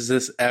acts is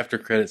this after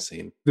credit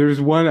scene? There's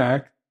one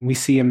act. We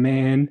see a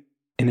man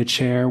in a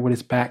chair with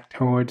his back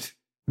towards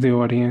the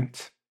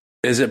audience.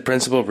 Is it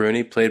Principal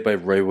Rooney, played by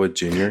Roy Wood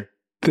Jr.?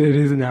 It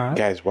is not.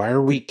 Guys, why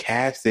are we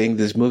casting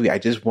this movie? I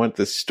just want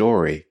the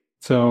story.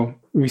 So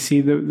we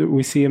see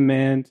we see a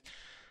man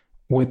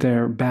with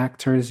their back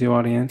towards the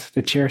audience.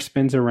 The chair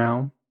spins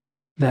around.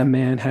 That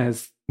man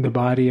has the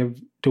body of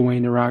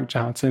Dwayne "The Rock"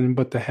 Johnson,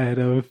 but the head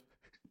of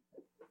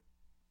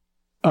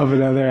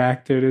another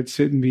actor that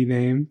shouldn't be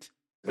named.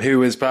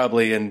 Who is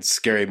probably in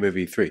Scary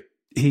Movie 3.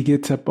 He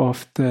gets up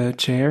off the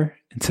chair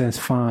and says,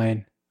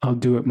 "Fine, I'll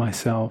do it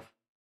myself."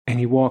 And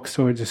he walks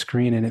towards the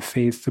screen and it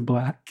fades to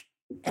black.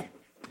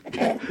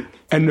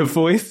 And the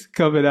voice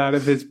coming out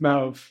of his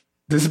mouth,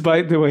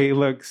 despite the way he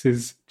looks,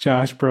 is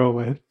Josh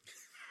Brolin.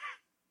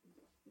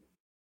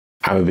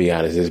 I'm going to be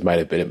honest, this might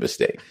have been a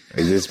mistake.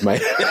 This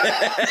might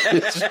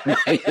have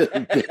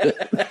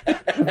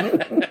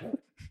been.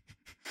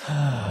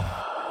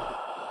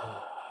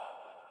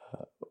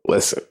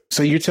 Listen,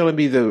 so you're telling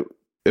me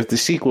if the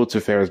sequel to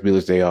Ferris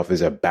Bueller's Day Off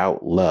is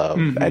about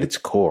love at its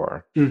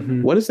core,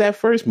 what is that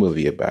first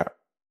movie about?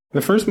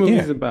 The first movie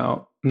is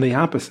about the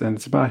opposite.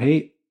 It's about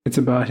hate. It's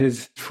about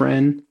his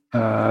friend.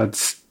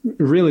 It's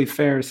really,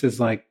 Ferris is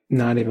like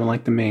not even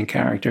like the main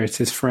character. It's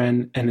his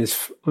friend and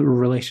his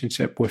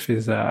relationship with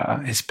his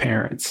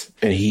parents.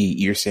 And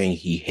you're saying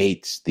he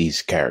hates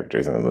these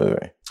characters in the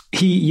movie.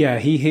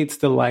 He hates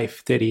the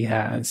life that he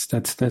has.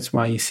 That's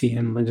why you see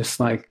him just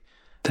like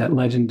that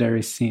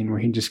legendary scene where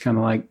he just kind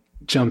of like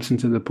jumps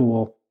into the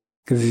pool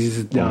because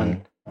he's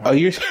done.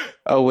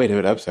 Oh, wait a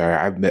minute. I'm sorry.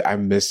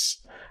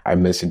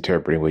 I'm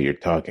misinterpreting what you're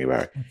talking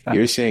about.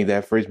 You're saying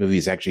that first movie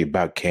is actually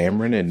about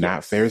Cameron and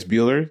not Ferris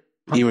Bueller,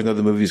 even though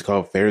the movie is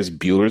called Ferris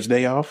Bueller's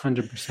Day Off?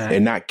 100%.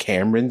 And not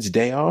Cameron's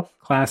Day Off?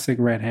 Classic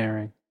red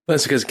herring.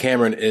 That's because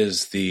Cameron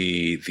is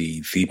the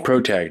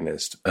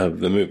protagonist of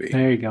the movie.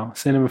 There you go.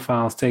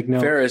 Cinemaphiles, take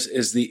note. Ferris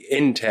is the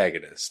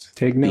antagonist.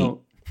 Take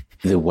note.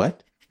 The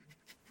what?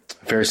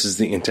 Ferris is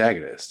the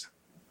antagonist.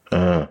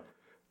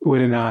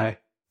 With an eye.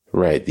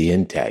 Right, the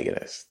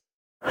antagonist.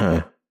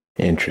 Huh.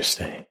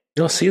 Interesting. You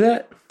don't see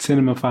that?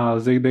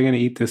 Cinemaphiles, they're going to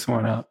eat this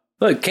one up.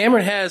 Look,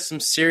 Cameron has some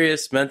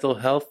serious mental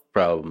health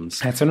problems.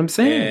 That's what I'm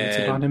saying. And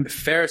it's about him.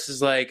 Ferris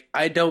is like,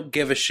 I don't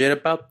give a shit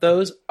about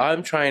those.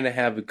 I'm trying to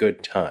have a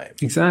good time.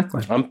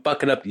 Exactly. I'm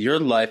fucking up your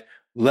life.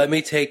 Let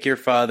me take your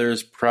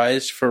father's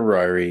prized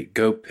Ferrari,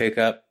 go pick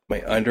up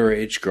my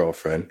underage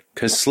girlfriend.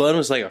 Because Sloane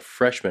was like a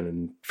freshman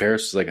and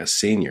Ferris was like a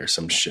senior,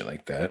 some shit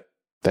like that.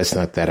 That's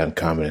not that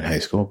uncommon in high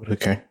school, but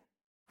okay.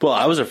 Well,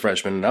 I was a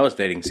freshman and I was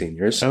dating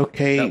seniors.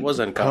 Okay, that was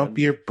uncommon. Pump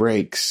your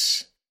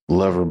brakes,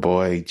 lover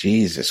boy.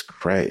 Jesus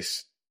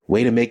Christ.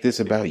 Way to make this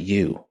about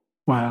you.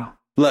 Wow.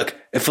 Look,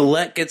 if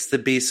Valete gets to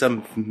be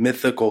some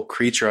mythical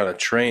creature on a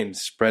train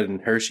spreading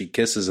Hershey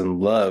kisses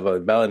and love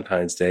on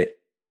Valentine's Day,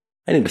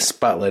 I need a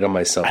spotlight on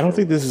myself. I don't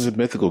think this is a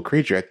mythical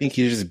creature. I think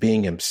he's just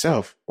being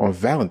himself on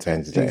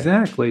Valentine's Day.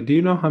 Exactly. Do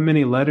you know how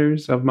many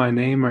letters of my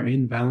name are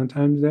in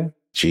Valentine's Day?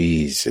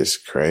 Jesus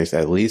Christ.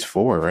 At least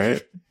 4,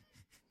 right?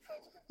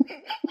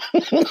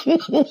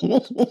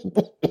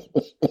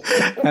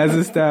 As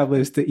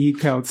established, the E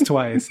counts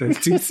twice as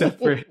 2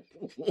 separate.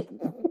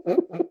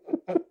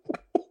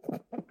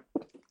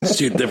 It's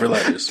 2 different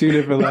letters. 2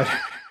 different letters.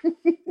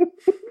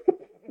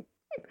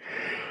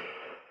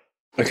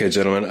 Okay,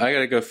 gentlemen, I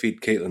gotta go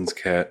feed Caitlin's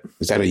cat.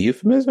 Is that a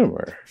euphemism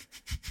or?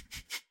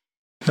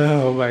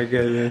 Oh my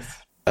goodness.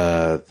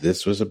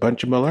 This was a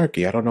bunch of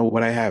malarkey. I don't know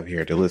what I have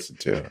here to listen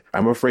to.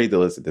 I'm afraid to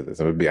listen to this.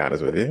 I'm gonna be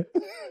honest with you.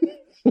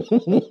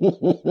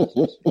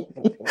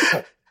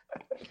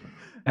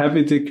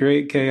 Happy to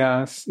create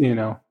chaos,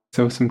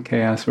 so some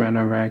chaos ran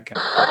over our